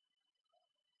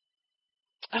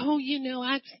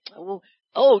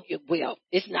 well,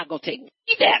 it's not going to take me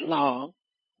that long.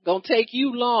 It's going to take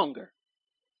you longer.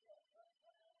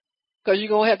 Because you're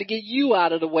going to have to get you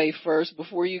out of the way first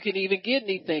before you can even get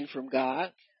anything from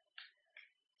God.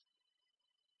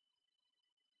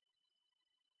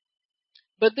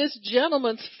 But this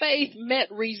gentleman's faith met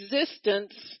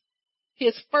resistance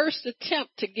his first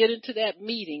attempt to get into that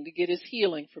meeting to get his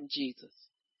healing from Jesus.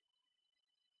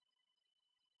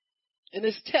 And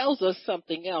this tells us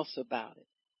something else about it.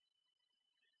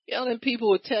 You know, then people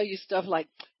will tell you stuff like,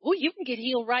 oh, you can get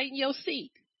healed right in your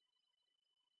seat.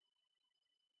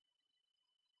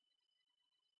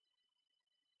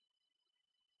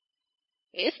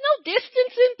 It's no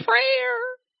distance in prayer.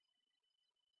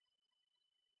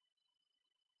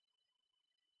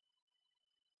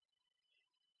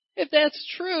 If that's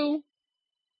true,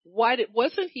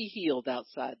 wasn't he healed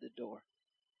outside the door?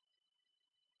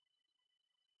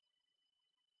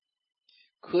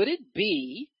 Could it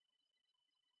be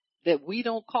that we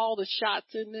don't call the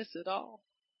shots in this at all?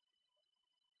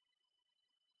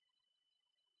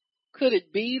 Could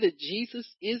it be that Jesus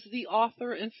is the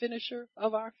author and finisher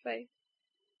of our faith?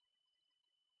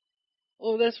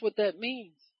 Oh, that's what that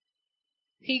means.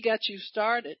 He got you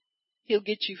started. He'll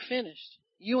get you finished.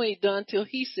 You ain't done till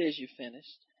he says you're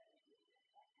finished.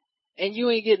 And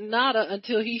you ain't getting nada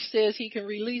until he says he can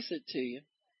release it to you.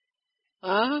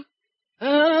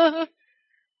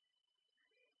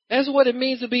 That's what it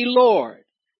means to be Lord.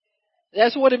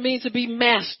 That's what it means to be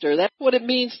master. That's what it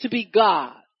means to be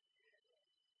God.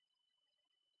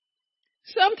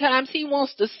 Sometimes he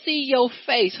wants to see your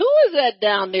face. Who is that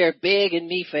down there begging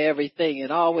me for everything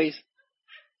and always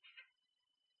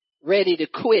ready to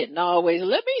quit and always,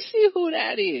 let me see who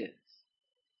that is.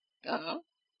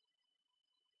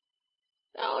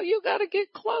 No, you gotta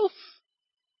get close.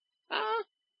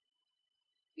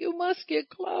 You must get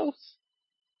close.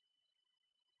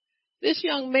 This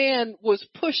young man was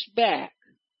pushed back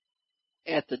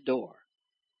at the door.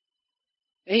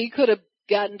 And he could have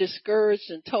gotten discouraged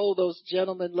and told those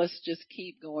gentlemen, let's just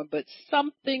keep going. But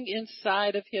something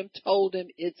inside of him told him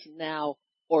it's now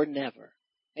or never.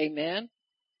 Amen.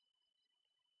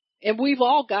 And we've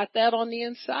all got that on the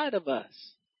inside of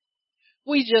us.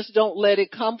 We just don't let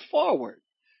it come forward.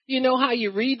 You know how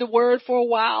you read the word for a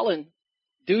while and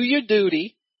do your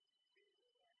duty.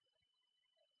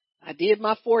 I did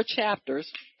my 4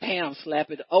 chapters. Bam, slap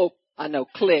it. Oh, I know,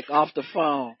 click off the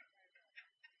phone.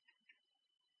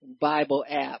 Bible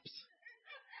apps.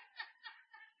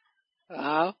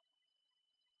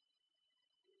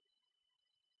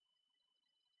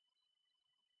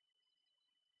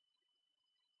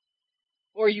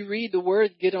 Or you read the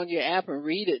word, get on your app and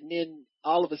read it, and then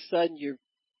all of a sudden your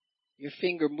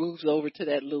finger moves over to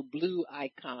that little blue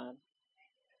icon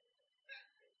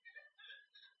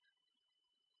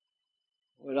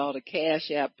where all the Cash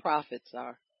App profits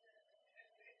are.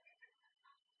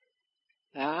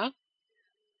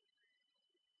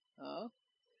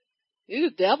 The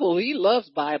devil, he loves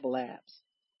Bible apps.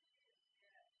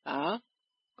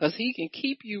 Because he can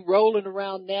keep you rolling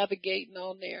around navigating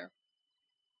on there.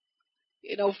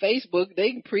 You know, Facebook,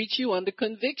 they can preach you under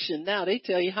conviction. Now they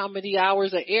tell you how many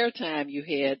hours of airtime you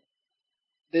had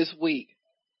this week.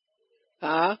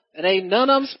 And ain't none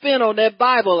of them spent on that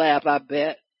Bible app, I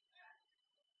bet.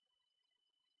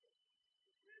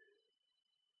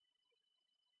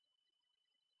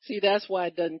 See, that's why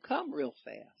it doesn't come real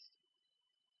fast.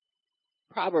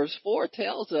 Proverbs 4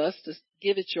 tells us to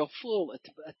give it your full,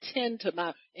 attend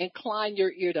to incline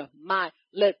your ear to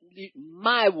let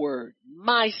my word,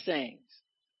 my sayings.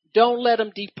 Don't let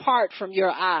them depart from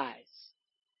your eyes.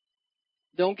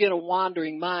 Don't get a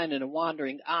wandering mind and a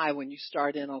wandering eye when you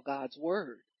start in on God's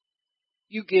word.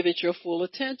 You give it your full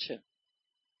attention.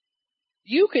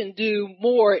 You can do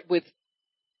more with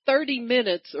 30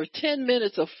 minutes or 10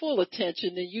 minutes of full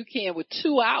attention than you can with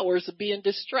 2 hours of being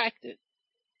distracted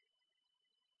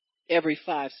every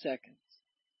 5 seconds.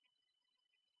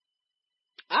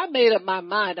 I made up my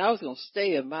mind I was going to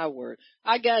stay in my word.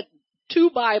 I got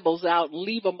 2 Bibles out and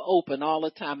leave them open all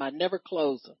the time. I never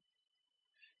close them.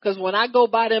 Because when I go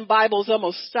by them Bibles, I'm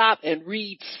going to stop and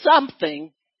read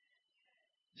something.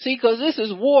 See, because this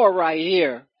is war right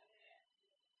here.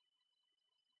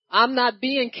 I'm not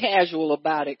being casual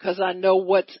about it because I know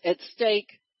what's at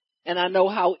stake and I know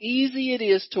how easy it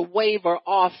is to waver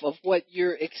off of what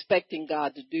you're expecting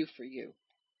God to do for you.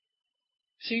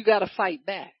 So you got to fight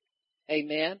back.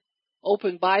 Amen.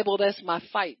 Open Bible, that's my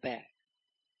fight back.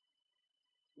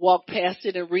 Walk past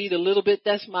it and read a little bit,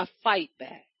 that's my fight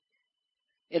back.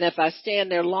 And if I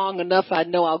stand there long enough, I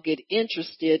know I'll get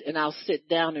interested and I'll sit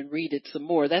down and read it some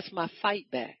more. That's my fight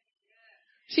back.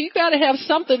 So you got to have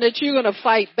something that you're going to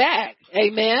fight back.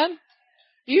 Amen.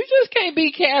 You just can't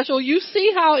be casual. You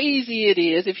see how easy it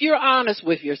is if you're honest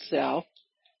with yourself.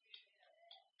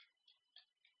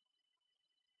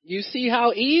 You see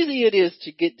how easy it is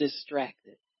to get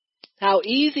distracted. How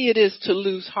easy it is to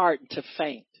lose heart and to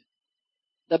faint.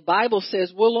 The Bible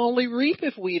says we'll only reap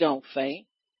if we don't faint.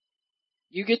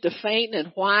 You get to fainting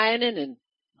and whining and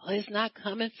it's not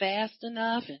coming fast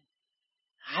enough and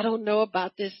I don't know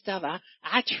about this stuff.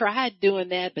 I tried doing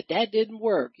that, but that didn't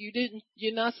work.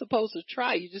 You're not supposed to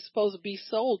try. You're just supposed to be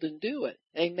sold and do it.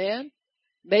 Amen.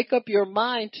 Make up your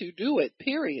mind to do it,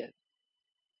 period.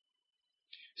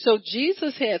 So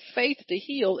Jesus had faith to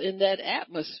heal in that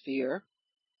atmosphere,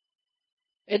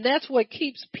 and that's what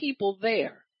keeps people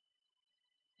there.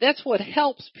 That's what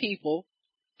helps people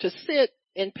to sit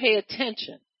and pay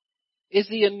attention, is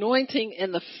the anointing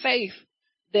and the faith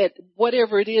that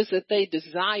whatever it is that they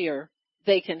desire,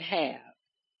 they can have.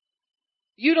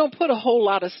 You don't put a whole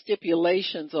lot of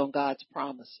stipulations on God's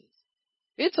promises.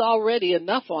 It's already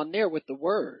enough on there with the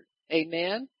word.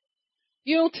 Amen.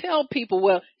 You don't tell people,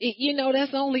 well,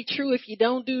 that's only true if you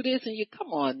don't do this, and you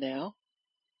come on now.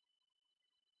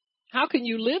 How can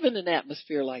you live in an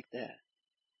atmosphere like that?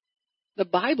 The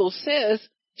Bible says,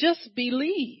 just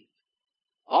believe.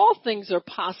 All things are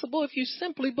possible if you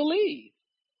simply believe.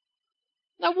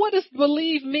 Now, what does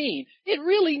believe mean? It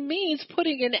really means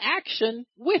putting in action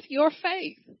with your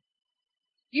faith.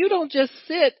 You don't just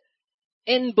sit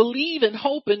and believe and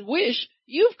hope and wish.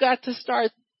 You've got to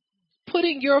start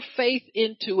putting your faith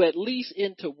at least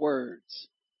into words.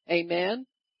 Amen.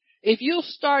 If you'll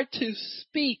start to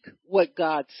speak what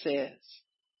God says,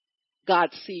 God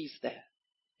sees that.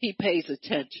 He pays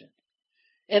attention.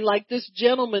 And like this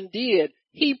gentleman did,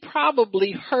 he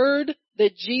probably heard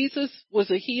that Jesus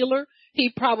was a healer.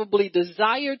 He probably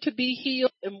desired to be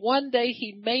healed. And one day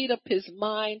he made up his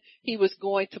mind he was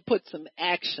going to put some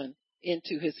action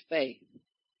into his faith.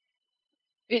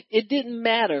 It didn't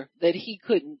matter that he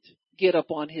couldn't get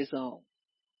up on his own.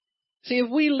 See, if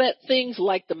we let things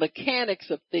like the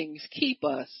mechanics of things keep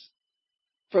us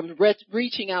from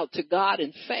reaching out to God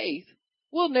in faith,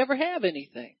 we'll never have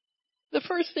anything. The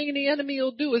first thing the enemy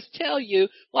will do is tell you,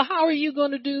 well, how are you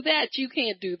going to do that? You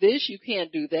can't do this. You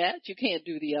can't do that. You can't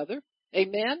do the other.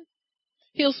 Amen.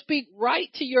 He'll speak right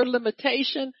to your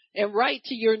limitation and right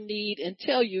to your need and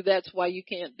tell you that's why you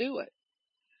can't do it.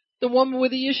 The woman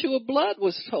with the issue of blood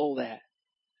was told that.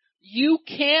 You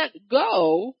can't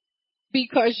go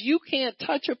because you can't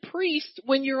touch a priest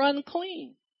when you're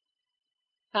unclean.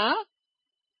 Huh?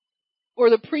 Or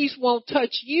the priest won't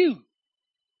touch you.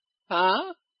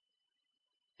 Huh?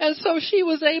 And so she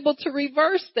was able to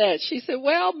reverse that. She said,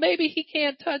 well, maybe he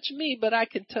can't touch me, but I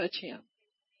can touch him.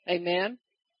 Amen.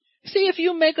 See, if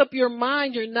you make up your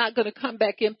mind you're not going to come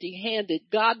back empty-handed,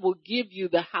 God will give you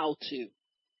the how-to.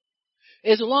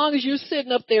 As long as you're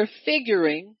sitting up there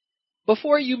figuring,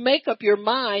 before you make up your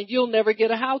mind, you'll never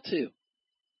get a how-to.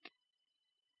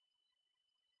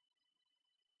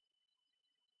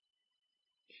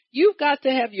 You've got to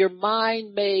have your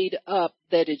mind made up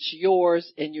that it's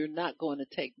yours and you're not going to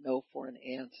take no for an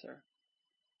answer.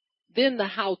 Then the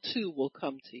how-to will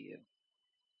come to you.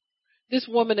 This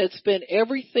woman had spent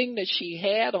everything that she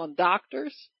had on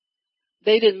doctors.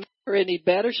 They didn't make her any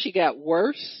better. She got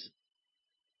worse.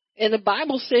 And the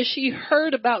Bible says she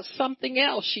heard about something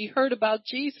else. She heard about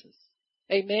Jesus.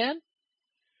 Amen.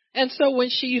 And so when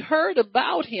she heard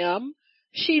about him,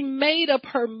 she made up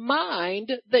her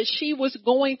mind that she was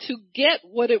going to get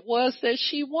what it was that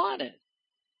she wanted.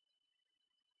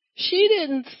 She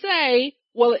didn't say,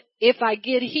 well, if I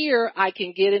get here, I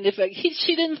can get it.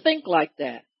 She didn't think like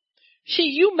that.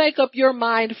 You make up your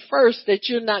mind first that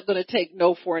you're not going to take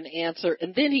no for an answer,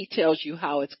 and then he tells you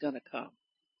how it's going to come.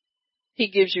 He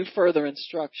gives you further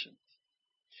instructions.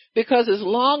 Because as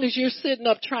long as you're sitting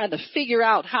up trying to figure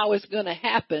out how it's going to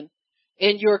happen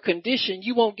in your condition,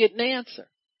 you won't get an answer.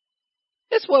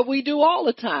 It's what we do all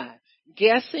the time.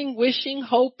 Guessing, wishing,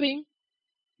 hoping,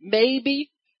 maybe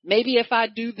if I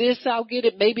do this, I'll get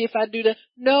it. Maybe if I do that.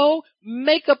 No,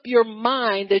 make up your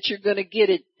mind that you're going to get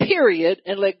it, period,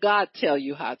 and let God tell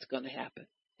you how it's going to happen.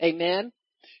 Amen.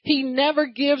 He never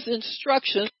gives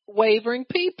instructions to wavering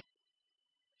people.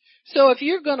 So if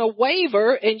you're going to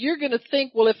waver and you're going to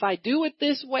think, well, if I do it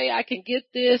this way, I can get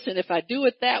this, and if I do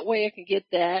it that way, I can get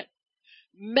that,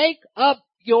 make up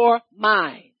your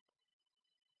mind.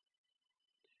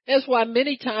 That's why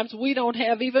many times we don't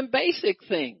have even basic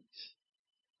things.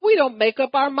 We don't make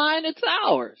up our mind, it's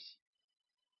ours.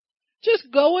 Just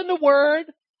go in the Word,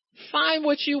 find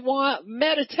what you want,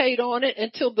 meditate on it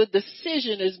until the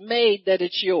decision is made that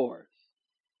it's yours.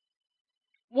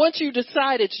 Once you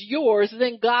decide it's yours,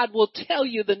 then God will tell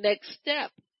you the next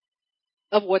step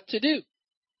of what to do.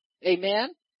 Amen?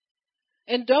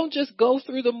 And don't just go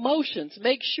through the motions.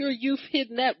 Make sure you've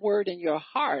hidden that word in your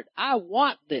heart. I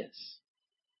want this.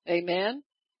 Amen?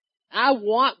 I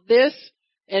want this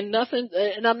and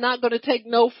I'm not going to take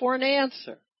no for an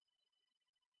answer.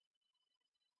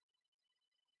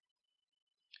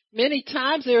 Many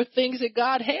times there are things that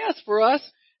God has for us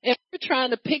And we're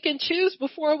trying to pick and choose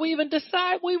before we even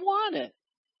decide we want it.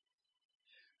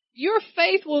 Your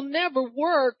faith will never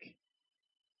work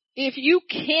if you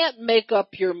can't make up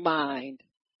your mind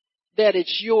that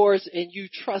it's yours and you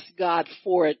trust God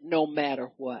for it no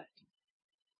matter what.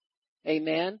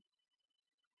 Amen.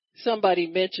 Somebody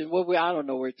mentioned, I don't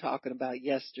know what we were talking about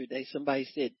yesterday. Somebody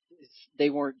said they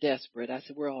weren't desperate. I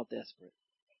said, we're all desperate.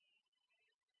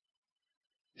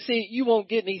 See, you won't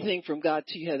get anything from God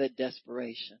till you have that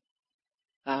desperation.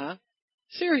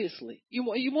 Seriously, you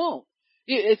won't.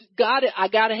 It's God, I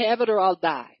gotta have it or I'll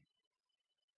die.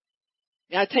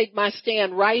 And I take my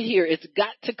stand right here. It's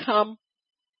got to come,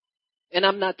 and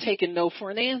I'm not taking no for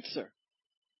an answer.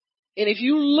 And if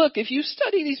you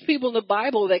study these people in the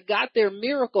Bible that got their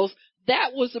miracles,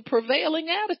 that was a prevailing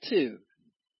attitude.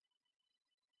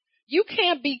 You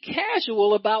can't be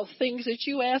casual about things that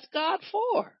you ask God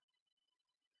for.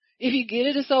 If you get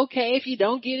it, it's okay. If you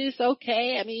don't get it, it's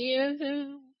okay. I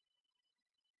mean,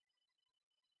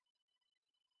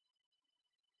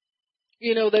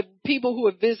 you know, the people who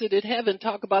have visited heaven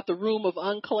talk about the room of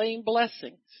unclaimed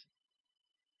blessings.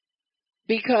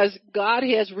 Because God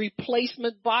has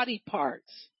replacement body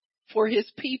parts for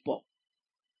his people.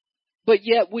 But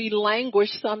yet we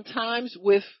languish sometimes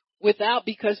without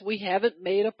because we haven't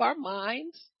made up our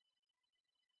minds.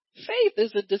 Faith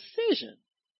is a decision.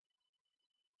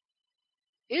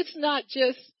 It's not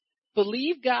just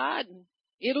believe God and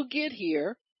it'll get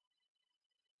here.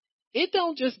 It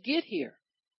don't just get here.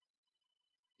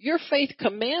 Your faith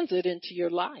commands it into your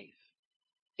life.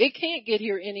 It can't get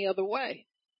here any other way.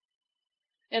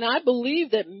 And I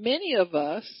believe that many of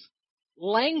us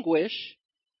languish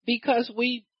because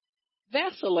we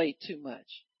vacillate too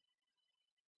much.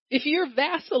 If you're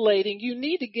vacillating, you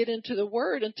need to get into the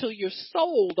Word until you're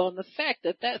sold on the fact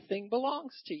that that thing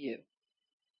belongs to you.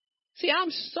 See,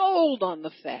 I'm sold on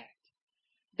the fact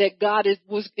that God is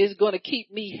going to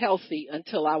keep me healthy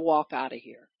until I walk out of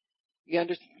here. You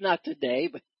understand? Not today,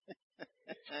 but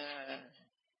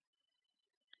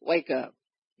wake up.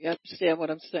 You understand what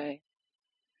I'm saying?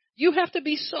 You have to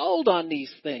be sold on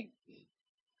these things.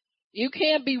 You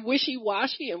can't be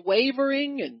wishy-washy and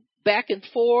wavering and back and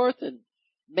forth and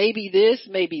maybe this,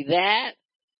 maybe that.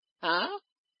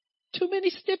 Too many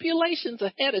stipulations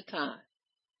ahead of time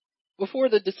before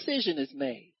the decision is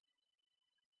made.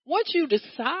 Once you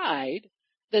decide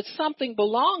that something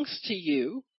belongs to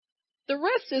you, the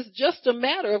rest is just a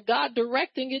matter of God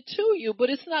directing it to you, but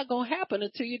it's not going to happen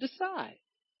until you decide.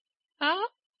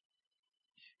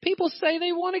 People say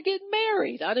they want to get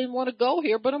married. I didn't want to go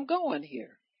here, but I'm going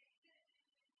here.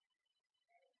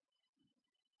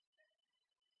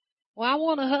 Well, I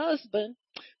want a husband,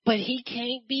 but he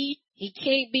can't be,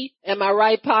 am I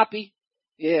right, Poppy?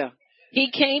 Yeah.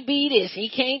 He can't be this, he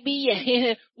can't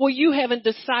be, well, you haven't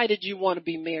decided you want to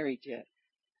be married yet.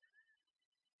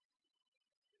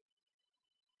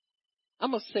 I'm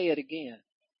going to say it again.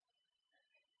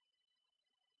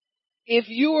 If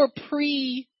you're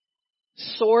pre-sorting,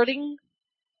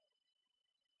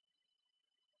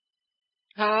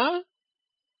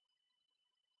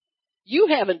 you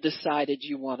haven't decided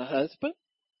you want a husband.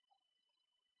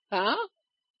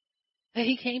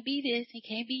 He can't be this, he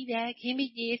can't be that, can't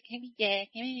be this, can't be that,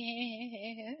 can't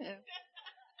be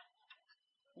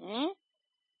that.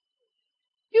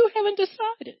 You haven't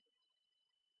decided.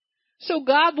 So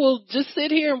God will just sit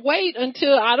here and wait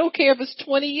until, I don't care if it's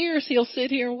 20 years, he'll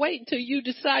sit here and wait until you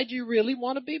decide you really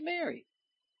want to be married.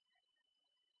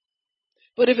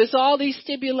 But if it's all these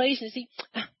stipulations, you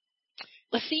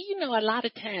know, a lot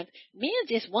of times men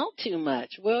just want too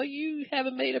much. Well, you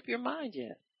haven't made up your mind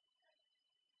yet.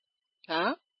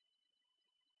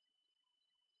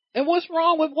 And what's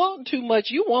wrong with wanting too much?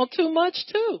 You want too much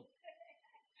too.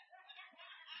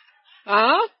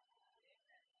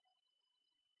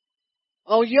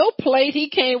 On your plate, he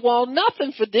can't want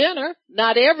nothing for dinner.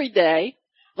 Not every day.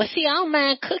 Well, see, I don't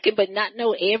mind cooking, but not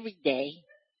no every day.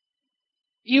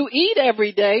 You eat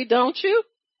every day, don't you?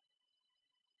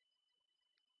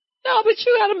 No, but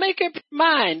you got to make up your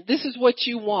mind. This is what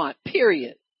you want,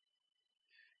 period.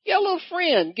 Your little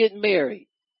friend getting married.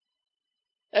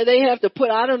 And they have to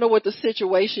I don't know what the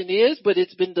situation is, but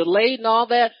it's been delayed and all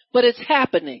that, but it's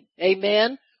happening.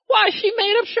 Amen. Why? She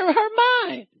made up her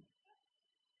mind.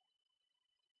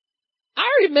 I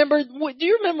remember, do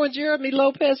you remember when Jeremy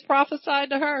Lopez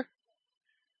prophesied to her?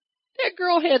 That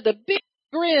girl had the big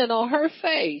grin on her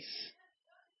face.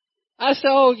 I said,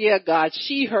 oh yeah, God,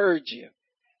 she heard you.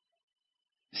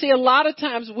 See, a lot of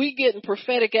times we get in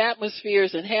prophetic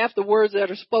atmospheres and half the words that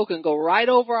are spoken go right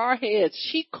over our heads.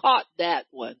 She caught that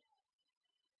one.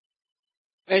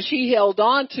 And she held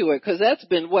on to it because that's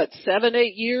been, 7,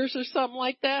 8 years or something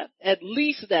like that? At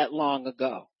least that long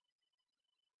ago.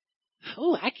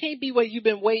 Oh, I can't be what you've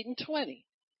been waiting 20.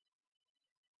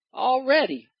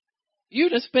 Already. You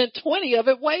done spent 20 of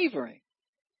it wavering.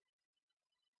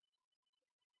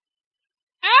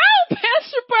 Ow,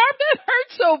 Pastor Barb, that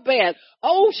hurt so bad.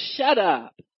 Oh, shut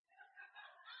up.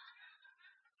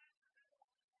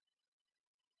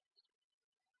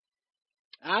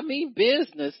 I mean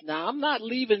business. Now, I'm not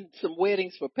leaving some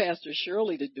weddings for Pastor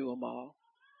Shirley to do them all.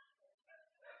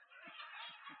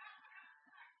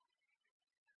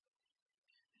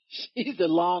 She's the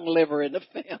long liver in the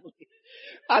family.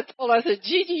 I told her, I said,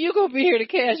 Gigi, you're going to be here to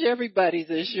cash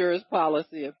everybody's insurance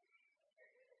policy.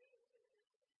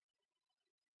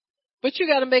 But you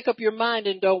got to make up your mind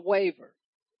and don't waver.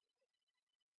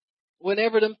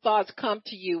 Whenever them thoughts come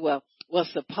to you, well,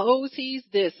 suppose he's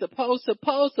this, suppose.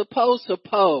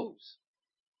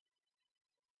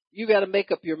 You got to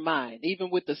make up your mind, even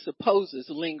with the supposes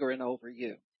lingering over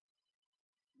you.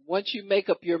 Once you make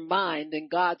up your mind, then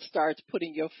God starts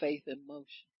putting your faith in motion.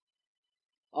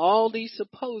 All these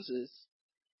supposes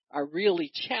are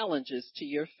really challenges to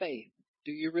your faith.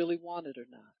 Do you really want it or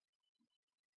not?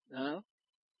 No?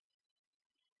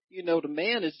 You know, the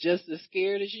man is just as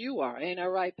scared as you are. Ain't that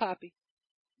right, Poppy?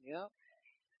 Yep.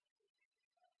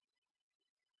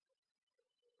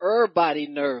 Everybody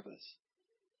nervous.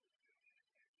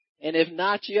 And if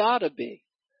not, you ought to be.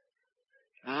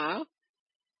 Huh?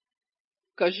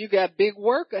 Because you got big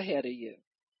work ahead of you.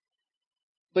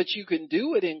 But you can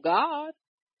do it in God.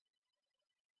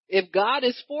 If God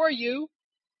is for you.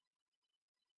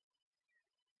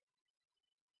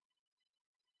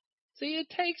 See, it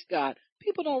takes God.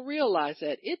 People don't realize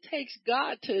that. It takes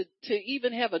God to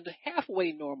even have a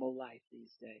halfway normal life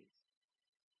these days.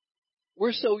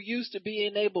 We're so used to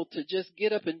being able to just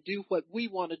get up and do what we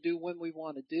want to do when we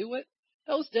want to do it.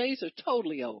 Those days are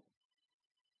totally over.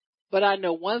 But I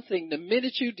know one thing, the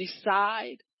minute you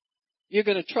decide you're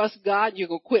going to trust God, you're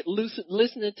going to quit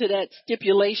listening to that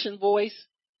stipulation voice.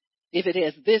 If it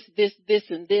has this,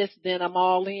 and this, then I'm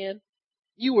all in.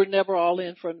 You were never all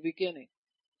in from the beginning.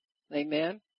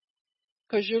 Amen.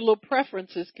 Because your little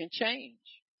preferences can change.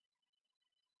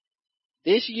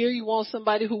 This year you want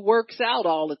somebody who works out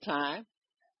all the time.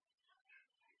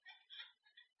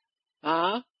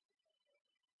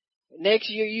 Next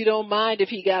year you don't mind if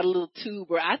he got a little tube,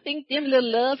 or I think them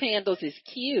little love handles is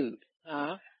cute.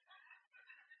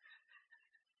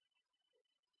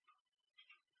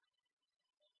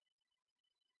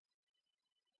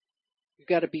 You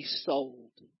got to be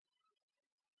sold.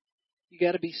 You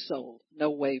got to be sold. No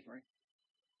wavering.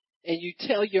 And you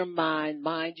tell your mind,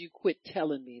 you quit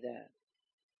telling me that.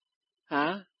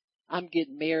 I'm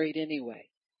getting married anyway.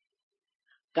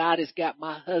 God has got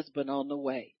my husband on the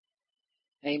way.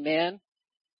 Amen.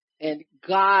 And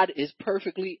God is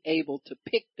perfectly able to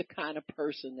pick the kind of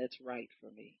person that's right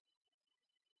for me.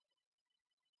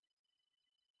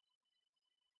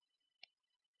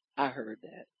 I heard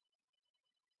that.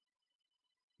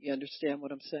 You understand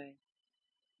what I'm saying?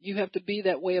 You have to be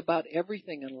that way about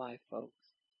everything in life, folks.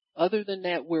 Other than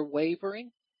that, we're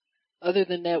wavering. Other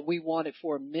than that, we want it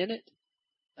for a minute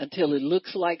until it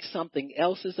looks like something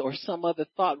else is, or some other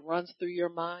thought runs through your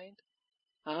mind.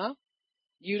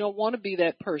 You don't want to be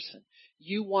that person.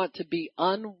 You want to be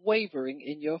unwavering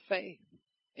in your faith.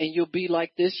 And you'll be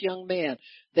like this young man.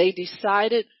 They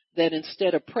decided that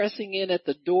instead of pressing in at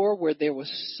the door where there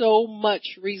was so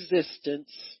much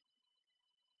resistance,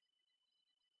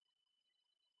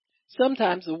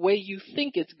 sometimes the way you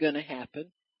think it's going to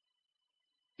happen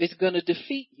is going to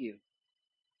defeat you.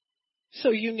 So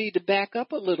you need to back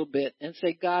up a little bit and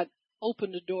say, God,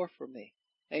 open the door for me.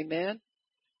 Amen.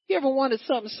 You ever wanted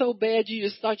something so bad you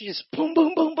just thought you just boom,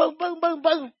 boom, boom, boom, boom, boom,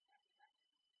 boom?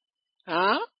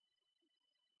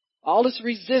 All this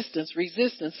resistance.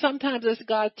 Sometimes it's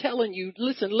God telling you,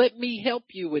 listen, let me help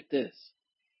you with this.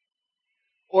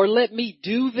 Or let me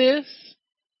do this.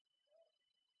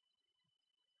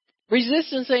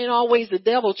 Resistance ain't always the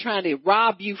devil trying to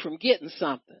rob you from getting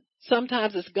something.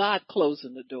 Sometimes it's God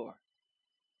closing the door.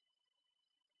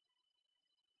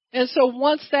 And so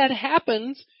once that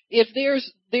happens, if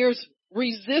there's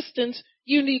resistance,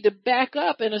 you need to back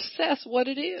up and assess what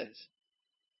it is.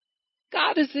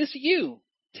 God, is this you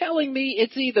telling me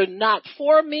it's either not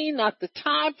for me, not the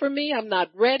time for me, I'm not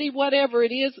ready, whatever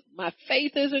it is, my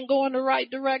faith isn't going the right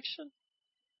direction?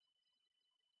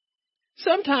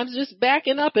 Sometimes just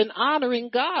backing up and honoring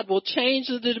God will change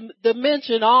the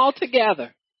dimension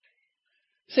altogether.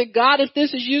 Say, God, if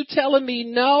this is you telling me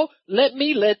no, let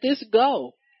me let this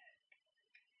go.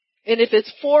 And if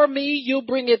it's for me, you'll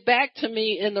bring it back to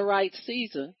me in the right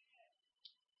season.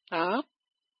 Huh?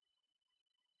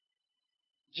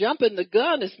 Jumping the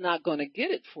gun is not going to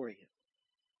get it for you.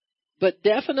 But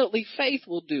definitely faith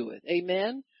will do it.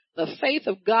 Amen. The faith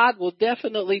of God will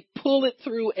definitely pull it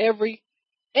through every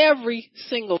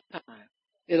single time.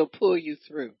 It'll pull you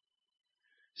through.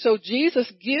 So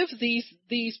Jesus gives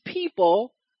these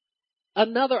people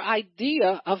another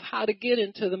idea of how to get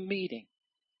into the meeting.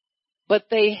 But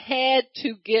they had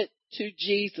to get to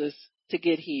Jesus to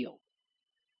get healed.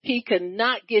 He could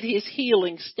not get his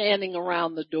healing standing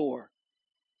around the door.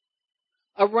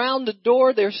 Around the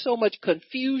door, there's so much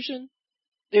confusion.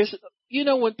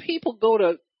 When people go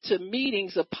to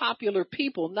meetings of popular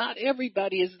people, not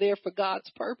everybody is there for God's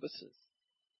purposes.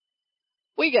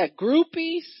 We got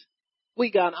groupies. We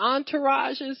got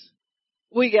entourages.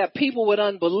 We got people with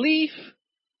unbelief.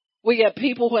 We got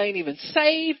people who ain't even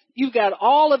saved. You got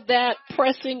all of that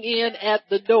pressing in at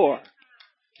the door.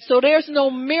 So there's no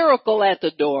miracle at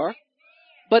the door,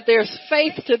 but there's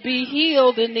faith to be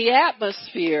healed in the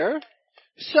atmosphere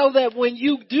so that when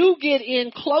you do get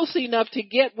in close enough to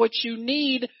get what you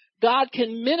need, God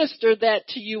can minister that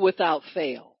to you without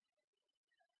fail.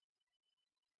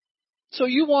 So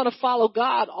you want to follow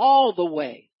God all the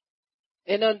way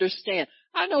and understand.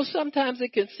 I know sometimes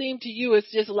it can seem to you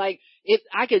it's just like if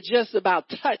I could just about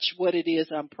touch what it is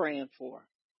I'm praying for.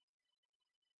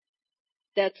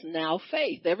 That's now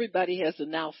faith. Everybody has a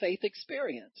now faith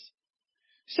experience.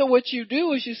 So what you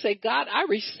do is you say, God, I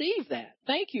receive that.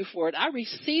 Thank you for it. I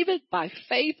receive it by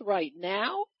faith right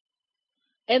now.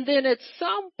 And then at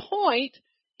some point,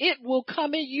 it will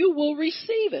come and you will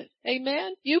receive it.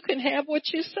 Amen. You can have what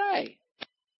you say.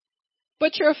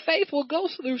 But your faith will go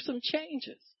through some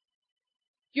changes.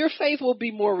 Your faith will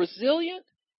be more resilient,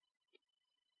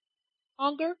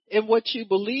 stronger in what you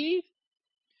believe.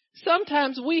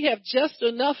 Sometimes we have just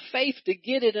enough faith to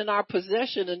get it in our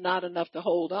possession and not enough to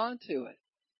hold on to it.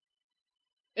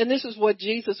 And this is what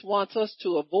Jesus wants us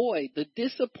to avoid, the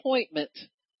disappointment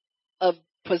of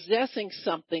possessing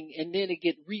something and then it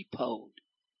get repoed.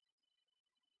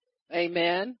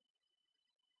 Amen.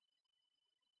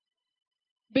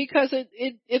 Because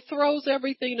it throws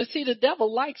everything to see. The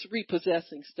devil likes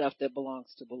repossessing stuff that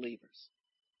belongs to believers.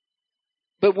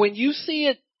 But when you see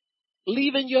it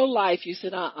leaving your life, you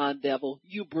said, devil,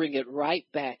 you bring it right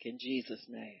back in Jesus'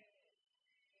 name.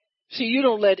 See, you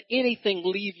don't let anything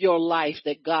leave your life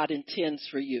that God intends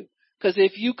for you. Because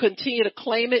if you continue to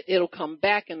claim it, it'll come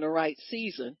back in the right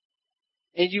season.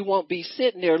 And you won't be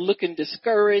sitting there looking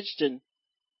discouraged and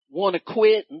want to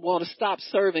quit and want to stop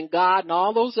serving God and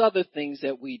all those other things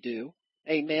that we do.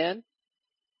 Amen.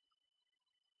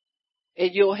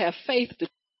 And you'll have faith to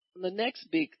the next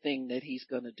big thing that he's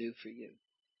going to do for you.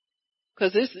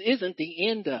 Because this isn't the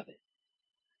end of it.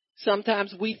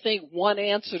 Sometimes we think one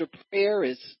answer to prayer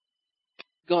is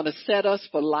going to set us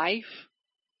for life.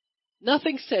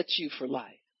 Nothing sets you for life.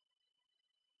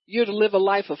 You're to live a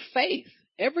life of faith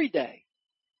every day.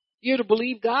 You're to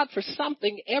believe God for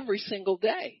something every single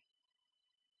day.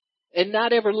 And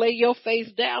not ever lay your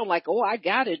faith down like, I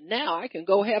got it now. I can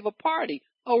go have a party.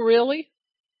 Oh, really?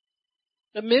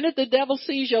 The minute the devil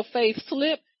sees your faith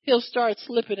slip, he'll start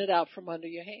slipping it out from under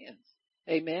your hands.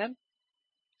 Amen.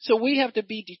 So we have to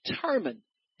be determined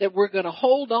that we're going to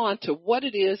hold on to what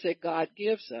it is that God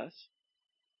gives us.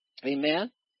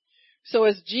 Amen. So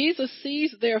as Jesus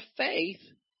sees their faith,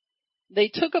 they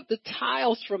took up the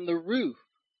tiles from the roof.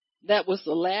 That was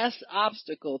the last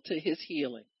obstacle to his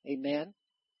healing. Amen.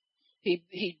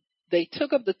 They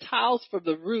took up the tiles from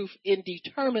the roof in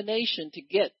determination to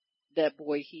get that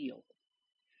boy healed.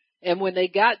 And when they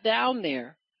got down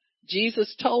there,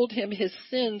 Jesus told him his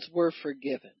sins were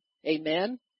forgiven.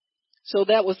 Amen. So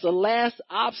that was the last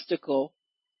obstacle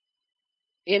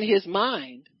in his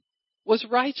mind was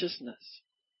righteousness.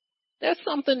 That's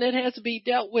something that has to be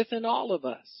dealt with in all of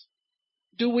us.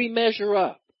 Do we measure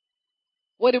up?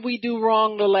 What did we do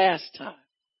wrong the last time?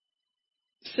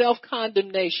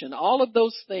 Self-condemnation, all of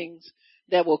those things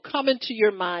that will come into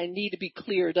your mind need to be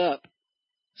cleared up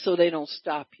so they don't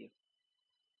stop you.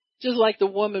 Just like the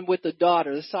woman with the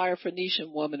daughter, the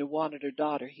Syrophoenician woman who wanted her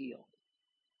daughter healed.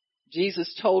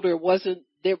 Jesus told her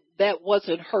that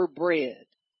wasn't her bread.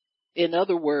 In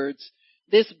other words,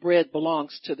 this bread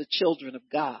belongs to the children of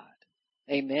God.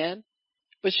 Amen.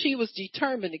 But she was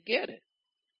determined to get it.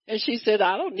 And she said,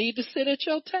 I don't need to sit at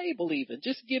your table even.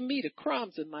 Just give me the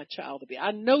crumbs and my child to be.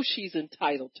 I know she's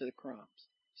entitled to the crumbs.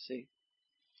 See,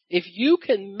 if you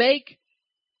can make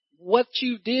what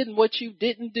you did and what you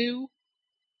didn't do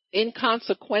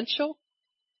inconsequential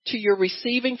to your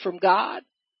receiving from God,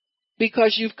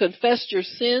 because you've confessed your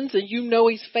sins and you know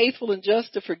he's faithful and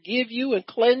just to forgive you and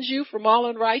cleanse you from all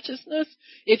unrighteousness,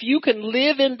 if you can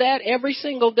live in that every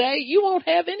single day, you won't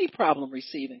have any problem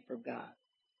receiving from God.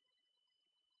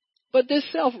 But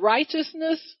this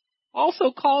self-righteousness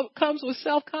also comes with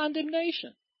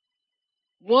self-condemnation.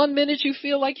 One minute you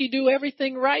feel like you do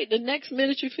everything right, the next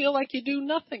minute you feel like you do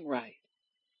nothing right.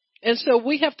 And so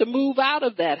we have to move out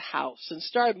of that house and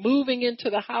start moving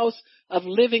into the house of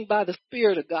living by the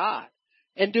Spirit of God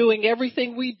and doing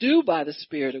everything we do by the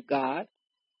Spirit of God,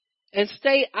 and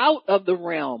stay out of the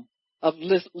realm of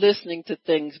listening to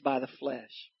things by the flesh.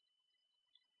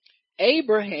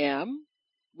 Abraham,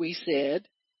 we said,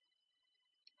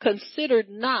 considered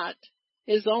not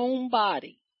his own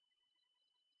body.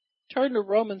 Turn to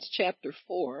Romans chapter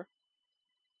 4.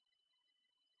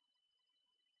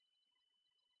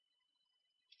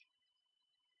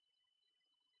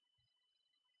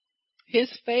 His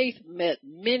faith met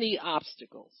many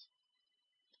obstacles.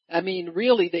 I mean,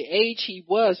 really, the age he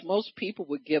was, most people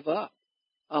would give up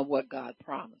on what God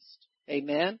promised.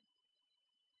 Amen.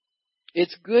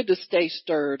 It's good to stay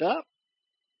stirred up.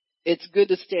 It's good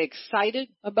to stay excited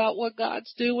about what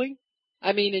God's doing.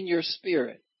 I mean, in your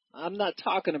spirit. I'm not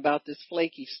talking about this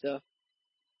flaky stuff.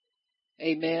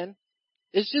 Amen.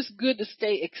 It's just good to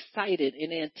stay excited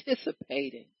and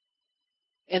anticipating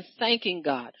and thanking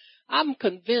God. I'm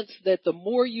convinced that the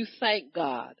more you thank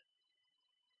God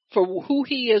for who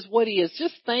he is, what he is,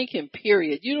 just thank him,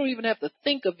 period. You don't even have to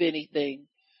think of anything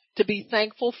to be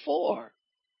thankful for.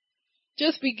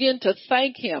 Just begin to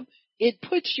thank him. It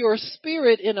puts your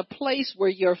spirit in a place where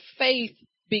your faith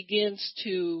begins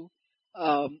to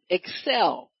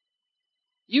excel.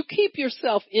 You keep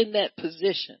yourself in that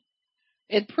position,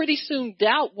 and pretty soon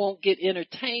doubt won't get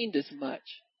entertained as much.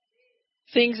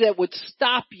 Things that would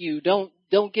stop you don't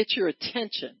get your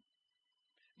attention.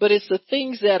 But it's the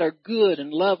things that are good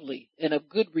and lovely and of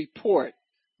good report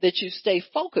that you stay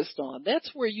focused on.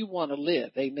 That's where you want to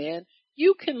live. Amen.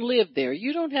 You can live there.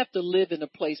 You don't have to live in a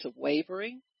place of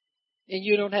wavering, and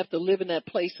you don't have to live in that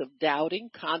place of doubting,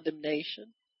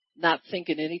 condemnation, not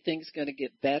thinking anything's going to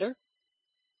get better.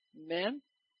 Amen.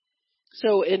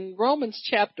 So in Romans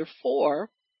chapter 4,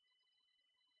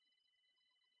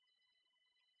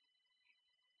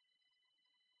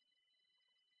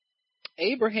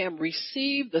 Abraham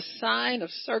received the sign of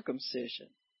circumcision.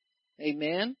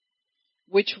 Amen.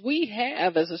 Which we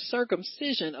have as a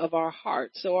circumcision of our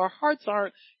heart. So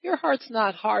your heart's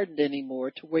not hardened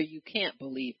anymore to where you can't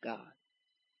believe God.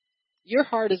 Your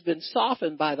heart has been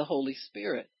softened by the Holy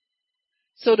Spirit.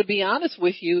 So to be honest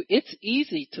with you, it's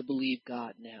easy to believe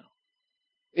God now.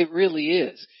 It really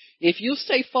is. If you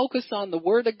stay focused on the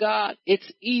Word of God, it's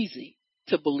easy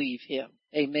to believe him.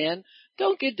 Amen.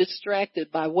 Don't get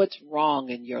distracted by what's wrong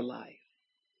in your life.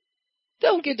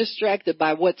 Don't get distracted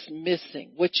by what's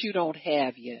missing, what you don't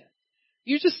have yet.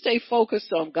 You just stay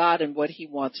focused on God and what he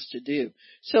wants to do.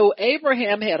 So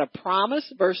Abraham had a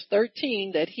promise, verse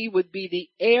 13, that he would be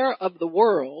the heir of the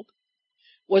world,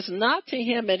 was not to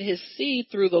him and his seed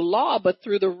through the law, but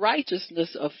through the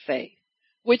righteousness of faith,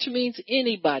 which means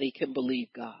anybody can believe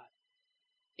God.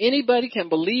 Anybody can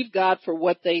believe God for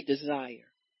what they desire.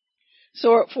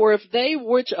 So, for if they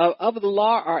which are of the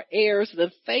law are heirs,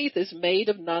 then faith is made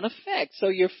of none effect. So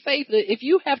your faith, if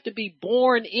you have to be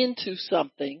born into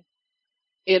something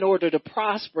in order to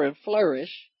prosper and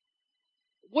flourish,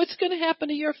 what's going to happen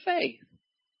to your faith?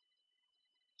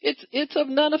 It's of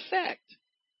none effect.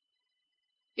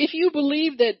 If you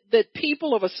believe that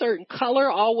people of a certain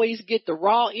color always get the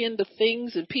raw end of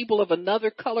things and people of another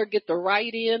color get the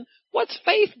right end, what's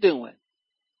faith doing?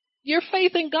 Your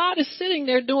faith in God is sitting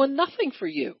there doing nothing for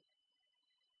you.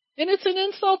 And it's an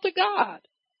insult to God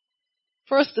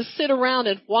for us to sit around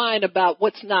and whine about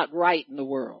what's not right in the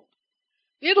world.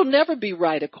 It'll never be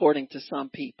right according to some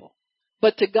people.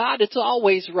 But to God, it's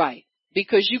always right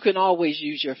because you can always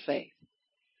use your faith.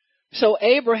 So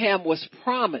Abraham was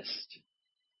promised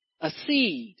a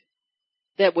seed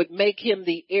that would make him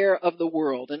the heir of the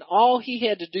world. And all he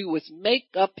had to do was make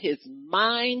up his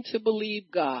mind to believe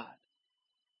God.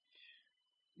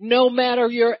 No matter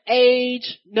your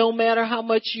age, no matter how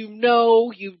much you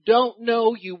know, you don't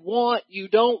know, you want, you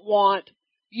don't want,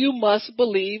 you must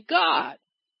believe God.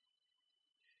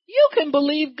 You can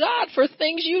believe God for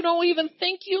things you don't even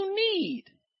think you need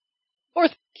or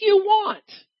think you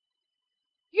want.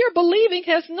 Your believing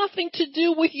has nothing to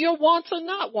do with your wants or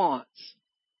not wants.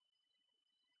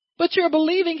 But your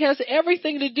believing has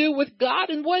everything to do with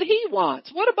God and what he wants.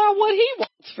 What about what he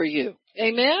wants for you?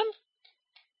 Amen?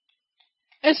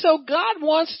 And so God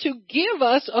wants to give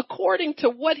us according to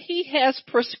what he has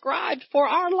prescribed for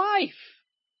our life.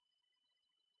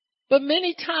 But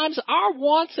many times our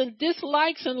wants and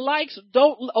dislikes and likes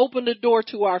don't open the door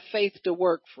to our faith to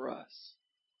work for us.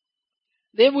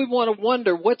 Then we want to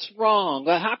wonder what's wrong.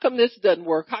 Or how come this doesn't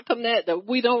work? How come that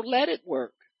we don't let it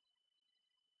work?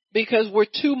 Because we're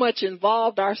too much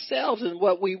involved ourselves in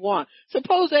what we want.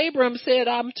 Suppose Abraham said,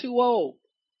 I'm too old.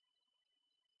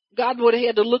 God would have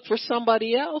had to look for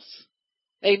somebody else.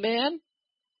 Amen.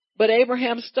 But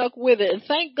Abraham stuck with it. And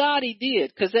thank God he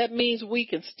did, because that means we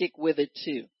can stick with it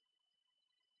too.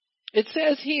 It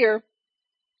says here,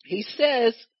 he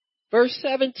says, verse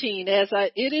 17,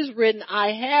 it is written,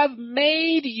 I have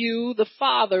made you the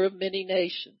father of many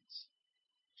nations.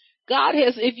 God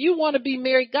has, if you want to be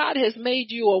married, God has made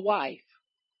you a wife.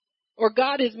 Or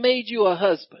God has made you a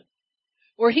husband.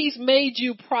 Or he's made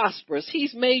you prosperous.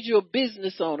 He's made you a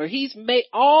business owner. He's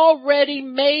already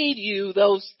made you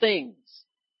those things.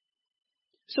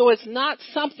 So it's not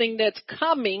something that's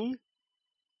coming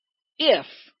if.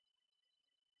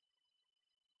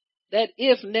 That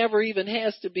if never even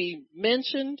has to be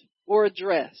mentioned or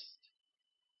addressed.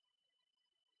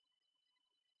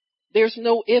 There's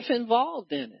no if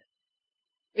involved in it.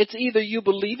 It's either you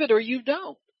believe it or you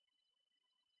don't.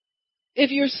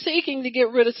 If you're seeking to get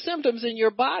rid of symptoms in your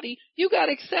body, you got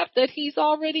to accept that he's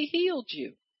already healed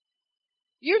you.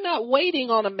 You're not waiting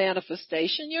on a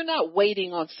manifestation. You're not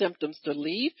waiting on symptoms to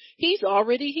leave. He's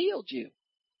already healed you.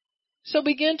 So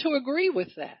begin to agree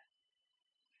with that.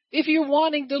 If you're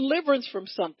wanting deliverance from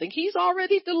something, he's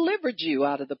already delivered you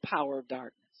out of the power of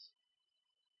darkness.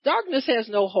 Darkness has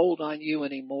no hold on you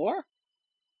anymore.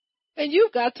 And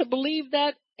you've got to believe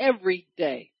that every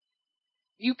day.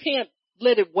 You can't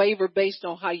let it waver based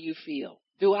on how you feel.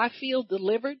 Do I feel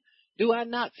delivered? Do I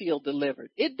not feel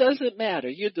delivered? It doesn't matter.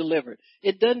 You're delivered.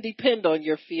 It doesn't depend on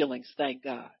your feelings, thank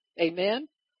God. Amen?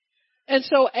 And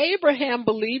so Abraham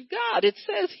believed God. It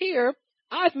says here,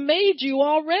 I've made you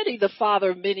already the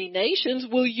father of many nations.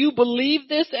 Will you believe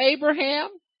this, Abraham?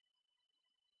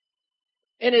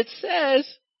 And it says,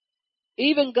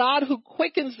 even God who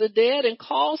quickens the dead and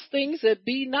calls things that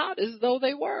be not as though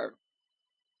they were.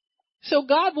 So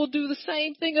God will do the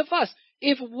same thing of us.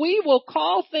 If we will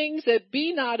call things that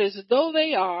be not as though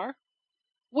they are,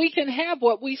 we can have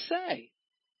what we say.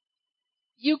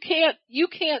 You can't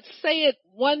say it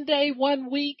one day, 1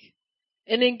 week,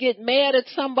 and then get mad at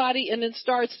somebody and then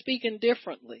start speaking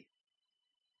differently.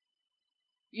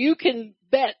 You can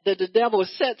bet that the devil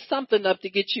has set something up to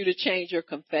get you to change your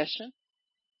confession.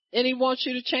 And he wants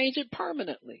you to change it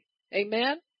permanently.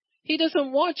 Amen? He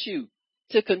doesn't want you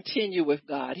to continue with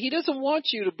God. He doesn't want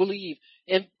you to believe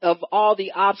of all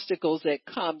the obstacles that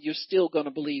come, you're still going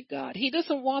to believe God. He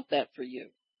doesn't want that for you.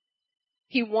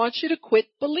 He wants you to quit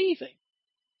believing.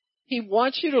 He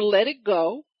wants you to let it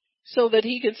go so that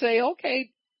he can say,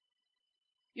 okay,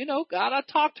 God, I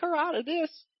talked her out of this.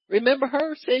 Remember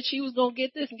her said she was going to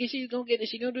get this and she was going to get this.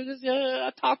 She's going to do this.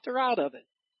 I talked her out of it.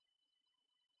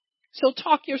 So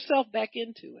talk yourself back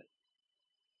into it.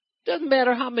 Doesn't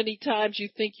matter how many times you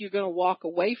think you're going to walk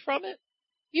away from it.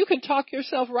 You can talk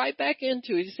yourself right back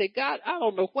into it. You say, God, I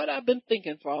don't know what I've been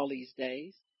thinking for all these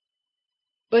days,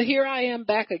 but here I am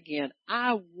back again.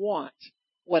 I want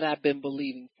what I've been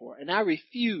believing for, and I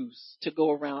refuse to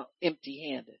go around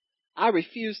empty-handed. I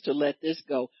refuse to let this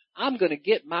go. I'm going to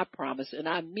get my promise, and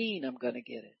I mean I'm going to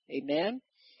get it. Amen?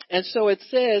 And so it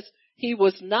says, he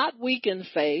was not weak in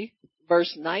faith,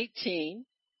 verse 19.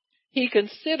 He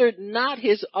considered not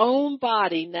his own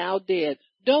body now dead.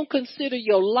 Don't consider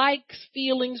your likes,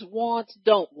 feelings, wants,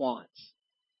 don't wants.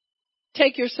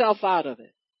 Take yourself out of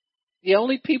it. The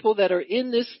only people that are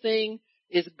in this thing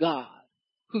is God,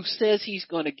 who says he's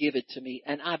going to give it to me,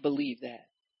 and I believe that.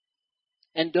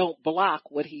 And don't block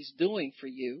what he's doing for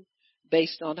you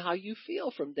based on how you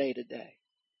feel from day to day.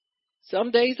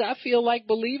 Some days I feel like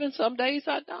believing, some days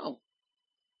I don't.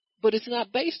 But it's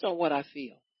not based on what I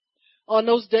feel. On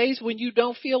those days when you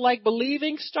don't feel like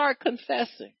believing, start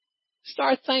confessing.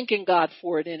 Start thanking God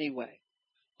for it anyway.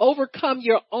 Overcome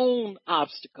your own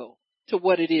obstacle to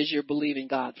what it is you're believing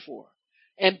God for.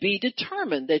 And be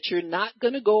determined that you're not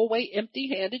going to go away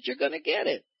empty-handed. You're going to get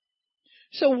it.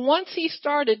 So once he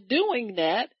started doing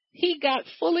that, he got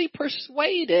fully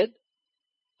persuaded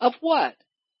of what?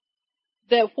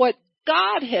 That what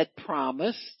God had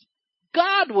promised,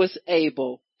 God was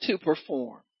able to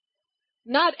perform.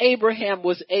 Not Abraham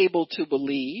was able to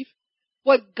believe.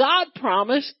 What God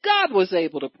promised, God was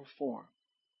able to perform.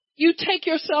 You take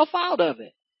yourself out of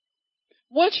it.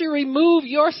 Once you remove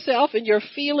yourself and your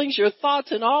feelings, your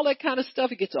thoughts and all that kind of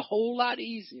stuff, it gets a whole lot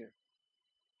easier.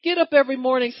 Get up every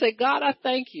morning and say, God, I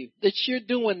thank you that you're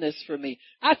doing this for me.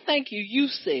 I thank you, you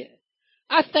said.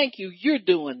 I thank you, you're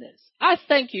doing this. I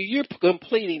thank you. You're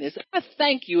completing this. I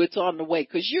thank you. It's on the way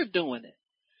because you're doing it.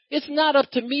 It's not up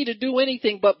to me to do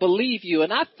anything but believe you.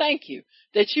 And I thank you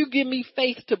that you give me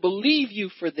faith to believe you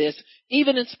for this,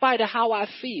 even in spite of how I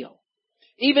feel,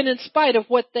 even in spite of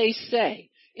what they say,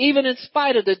 even in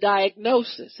spite of the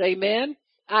diagnosis. Amen.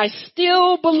 I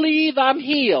still believe I'm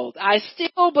healed. I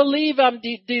still believe I'm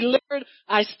delivered.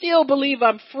 I still believe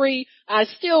I'm free. I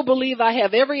still believe I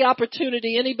have every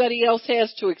opportunity anybody else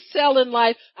has to excel in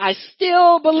life. I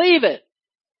still believe it.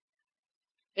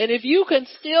 And if you can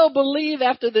still believe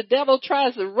after the devil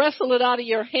tries to wrestle it out of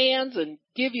your hands and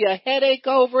give you a headache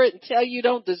over it and tell you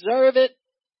don't deserve it,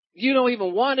 you don't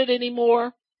even want it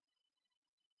anymore,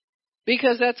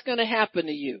 because that's going to happen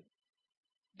to you.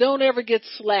 Don't ever get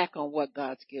slack on what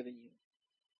God's given you.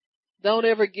 Don't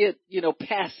ever get,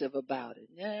 passive about it.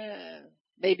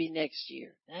 Maybe next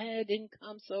year. It didn't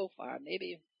come so far.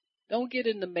 Maybe. Don't get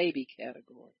in the maybe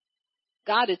category.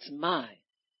 God, it's mine.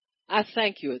 I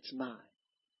thank you it's mine.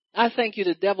 I thank you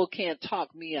the devil can't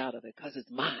talk me out of it because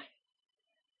it's mine.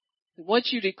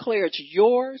 Once you declare it's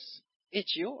yours,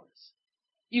 it's yours.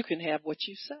 You can have what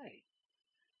you say.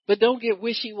 But don't get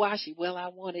wishy-washy. Well, I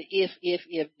want it if.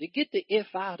 Get the if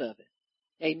out of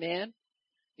it. Amen.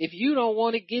 If you don't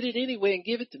want it, get it anyway and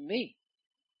give it to me.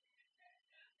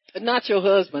 But not your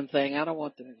husband thing. I don't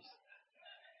want this.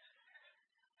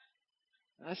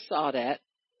 I saw that.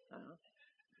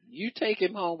 You take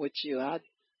him home with you.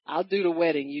 I'll do the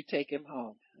wedding. You take him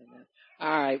home. Amen.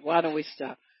 All right. Why don't we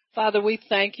stop? Father, we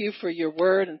thank you for your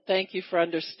word and thank you for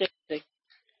understanding.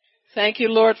 Thank you,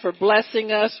 Lord, for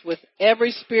blessing us with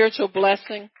every spiritual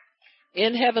blessing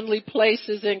in heavenly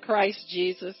places in Christ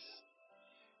Jesus.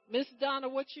 Miss Donna,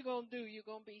 what you going to do? You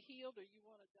going to be healed or you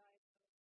want to die?